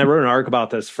and I wrote an article about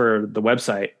this for the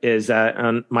website, is that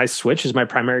my Switch is my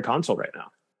primary console right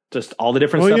now. Just all the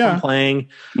different Well, stuff yeah. I'm playing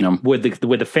with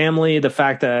the family, the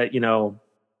fact that,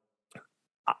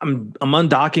 I'm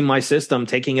undocking my system,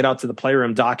 taking it out to the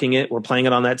playroom, docking it. We're playing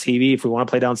it on that TV. If we want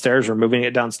to play downstairs, we're moving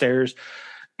it downstairs.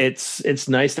 It's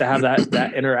nice to have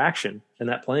that interaction and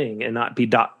that playing and not be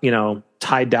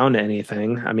tied down to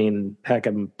anything. I mean, heck,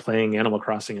 I'm playing Animal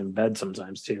Crossing in bed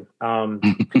sometimes too.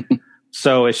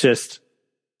 So it's just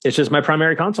my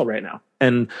primary console right now.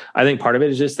 And I think part of it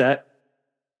is just that,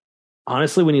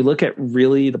 honestly, when you look at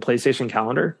really the PlayStation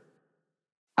calendar,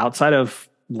 outside of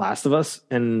Last of Us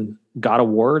and God of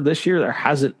War this year, there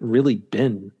hasn't really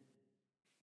been.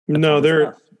 No,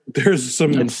 stuff. there's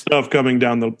some stuff coming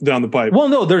down the pipe. Well,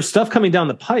 no, there's stuff coming down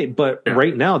the pipe, but Yeah.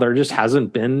 right now there just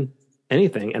hasn't been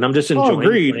anything. And I'm just enjoying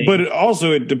Agreed, playing. but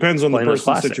also it depends on the playing those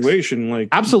person's classics. situation. Like,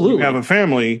 Absolutely. you have a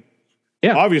family.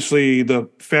 Yeah. Obviously, the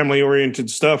family-oriented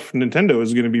stuff, Nintendo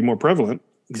is going to be more prevalent.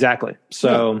 Exactly.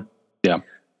 So Yeah.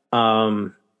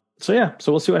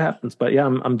 So we'll see what happens. But yeah,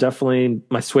 I'm definitely,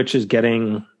 my Switch is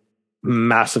getting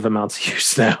massive amounts of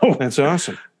use now. That's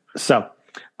awesome. So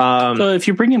So if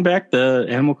you're bringing back the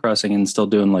Animal Crossing and still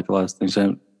doing like a lot of things,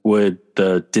 would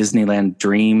the Disneyland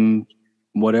Dream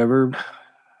whatever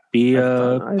be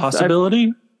a I've-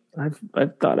 possibility? I've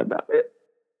thought about it.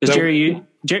 Because That- Jerry,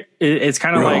 it's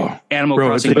kind of Bro. like Animal Bro,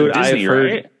 Crossing dude, but I've Disney,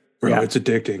 heard- right? Bro, Yeah. it's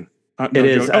addicting. It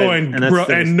is. Joke. And that's bro,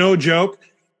 the- and no joke,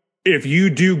 if you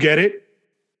do get it,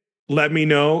 let me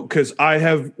know, because I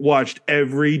have watched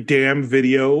every damn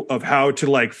video of how to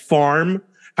like farm,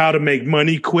 how to make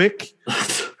money quick.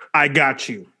 I got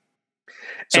you.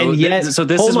 So And yet- so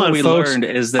this hold is what on, we folks. learned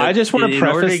is that I just wanna in order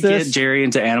to preface this- get Jerry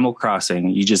into Animal Crossing,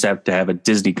 you just have to have a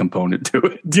Disney component to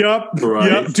it. Yep.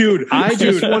 Right. Yep, dude. I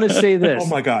just Dude. want to say this. Oh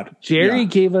my god. Jerry Yeah.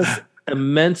 gave us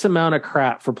immense amount of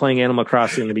crap for playing Animal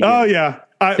Crossing in the beginning. Oh yeah.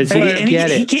 Is And he- he- and get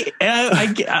he-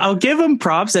 it. he- I'll give him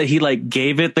props that he like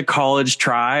gave it the college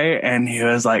try, and he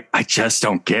was like, I just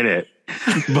don't get it.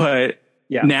 But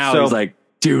Yeah. now So- he's like,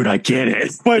 dude, I get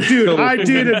it. But dude, I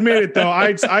did admit it though.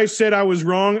 I said I was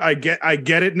wrong. I get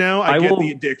it now. I get will-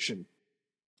 the addiction.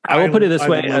 I will put it this I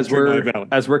way: love as Trinidad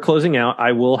Valley. we're closing out,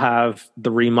 I will have the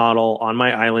remodel on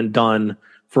my island done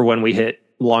for when we hit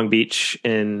Long Beach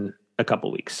in a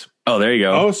couple weeks. Oh, there you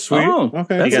go. Oh, sweet.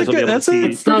 Okay. That's You guys a will be good, able that's to a see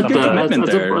pretty It's not good bad. commitment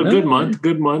That's there. a good month.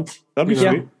 Good month. That'd be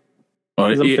Yeah. sweet.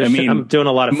 Well, I'm fishing. I'm doing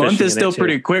a lot of month fishing. is still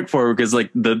pretty quick for her because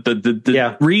like the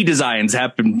redesigns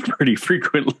happen pretty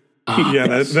frequently. Yeah,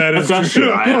 that is That's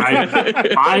true.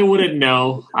 I wouldn't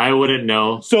know.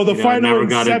 So the final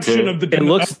inception of the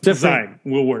design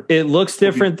will work. It looks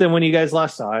different than when you guys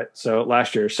last saw it. So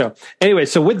last year. So anyway,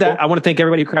 so with that, I want to thank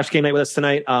everybody who crashed game night with us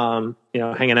tonight.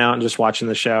 Hanging out and just watching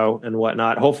the show and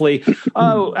whatnot. Hopefully,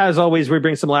 as always, we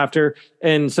bring some laughter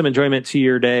and some enjoyment to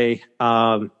your day.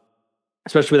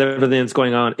 Especially with everything that's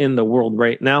going on in the world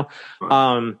right now.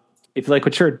 If you like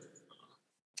what you heard,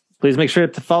 please make sure to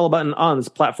hit the follow button on this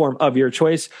platform of your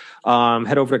choice.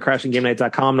 Head over to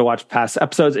crashinggamenight.com to watch past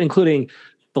episodes, including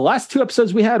the last 2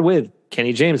 episodes we had with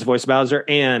Kenny James, voice Bowser,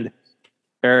 and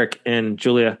Eric and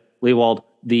Julia Leewald,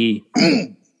 the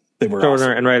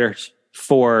showrunner and writers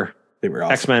for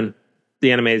X-Men,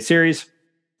 the animated series,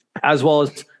 as well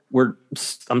as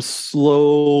I'm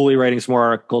slowly writing some more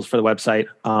articles for the website,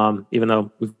 even though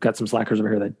we've got some slackers over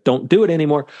here that don't do it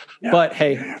anymore. Yeah, but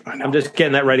hey, I'm just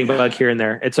getting that writing bug here and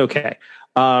there. It's okay.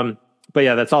 But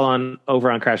yeah, that's all over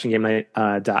on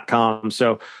crashinggamenight.com.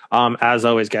 So as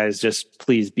always, guys, just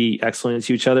please be excellent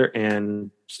to each other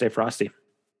and stay frosty.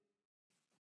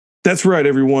 That's right,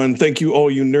 everyone. Thank you, all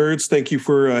you nerds. Thank you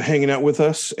for hanging out with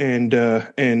us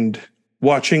and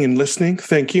watching and listening.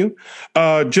 Thank you.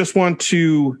 Just want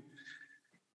to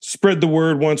spread the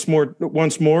word once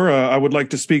more. I would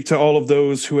like to speak to all of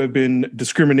those who have been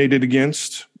discriminated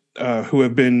against, who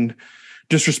have been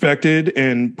disrespected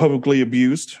and publicly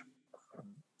abused,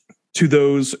 to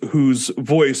those whose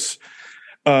voice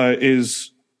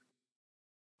is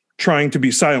trying to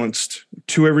be silenced,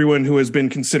 to everyone who has been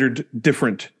considered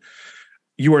different.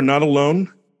 You are not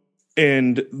alone.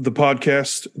 And this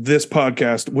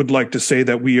podcast would like to say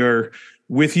that we are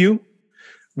with you.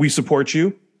 We support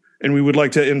you. And we would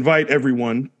like to invite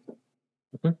everyone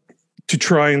to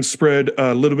try and spread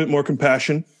a little bit more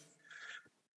compassion,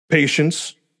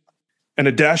 patience, and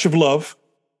a dash of love.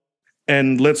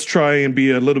 And let's try and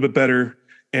be a little bit better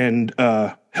and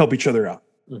help each other out.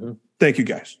 Mm-hmm. Thank you,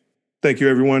 guys. Thank you,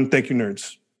 everyone. Thank you,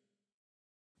 nerds.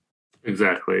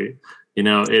 Exactly.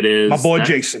 It is my boy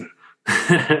Jason.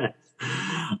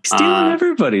 He's stealing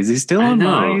everybody's. He's stealing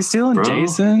mine. He's stealing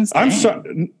Jason's. I'm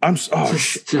sorry. I'm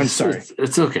sorry.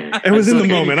 It's okay. It was in the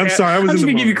moment. I'm sorry. I was just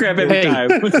gonna give you crap every time.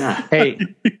 Hey,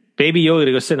 baby Yoda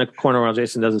to go sit in a corner while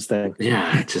Jason does his thing.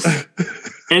 Yeah.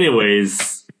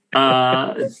 Anyways,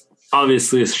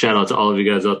 obviously, a shout out to all of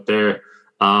you guys out there.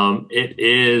 It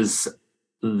is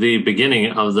the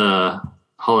beginning of the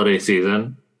holiday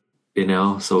season.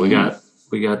 So we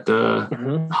got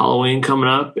the Halloween coming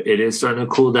up. It is starting to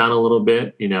cool down a little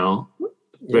bit,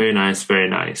 Very nice, very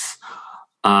nice.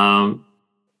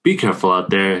 Be careful out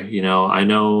there. I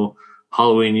know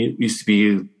Halloween used to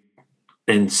be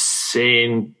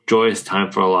insane, joyous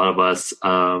time for a lot of us.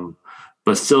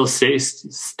 But still stay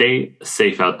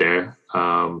safe out there.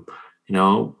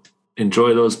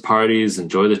 Enjoy those parties,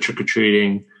 enjoy the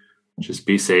trick-or-treating, just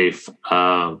be safe.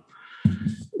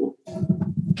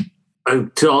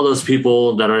 To all those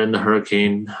people that are in the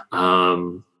hurricane,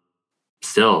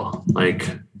 still,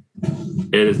 it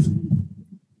is.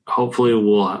 Hopefully,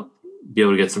 we'll be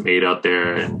able to get some aid out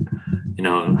there, and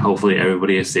hopefully,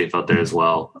 everybody is safe out there as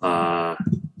well.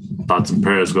 Thoughts and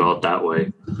prayers go out that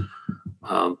way.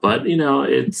 But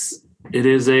it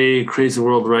is a crazy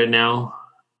world right now.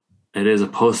 It is a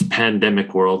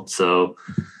post-pandemic world, so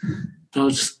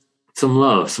just some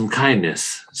love, some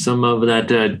kindness, some of that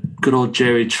good old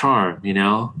Jerry charm,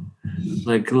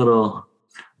 like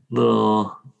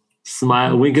little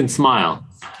smile, wink and smile.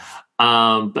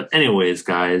 But anyways,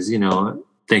 guys,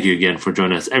 thank you again for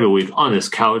joining us every week on this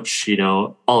couch.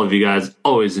 All of you guys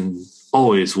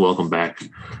always welcome back.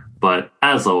 But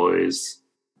as always,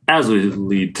 as we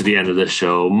lead to the end of the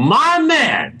show, my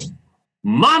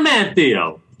man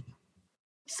Theo,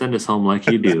 send us home like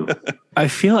you do. I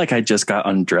feel like I just got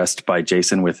undressed by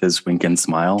Jason with his wink and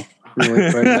smile.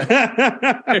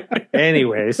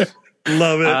 Anyways,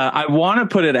 love it. I want to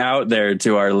put it out there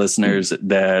to our listeners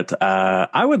that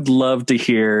I would love to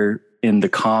hear in the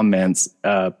comments,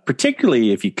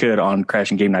 particularly if you could on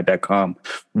crashinggamenight.com,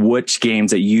 which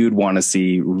games that you'd want to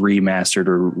see remastered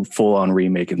or full on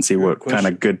remake, and see what kind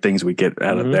of good things we get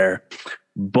out of there.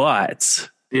 But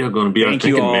thank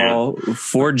you all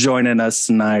for joining us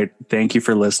tonight. Thank you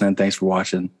for listening. Thanks for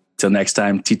watching. Till next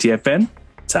time, TTFN.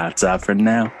 Ta-ta for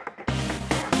now.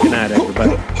 Good night,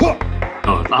 everybody.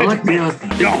 I like being a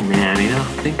thinking man,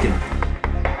 thinking.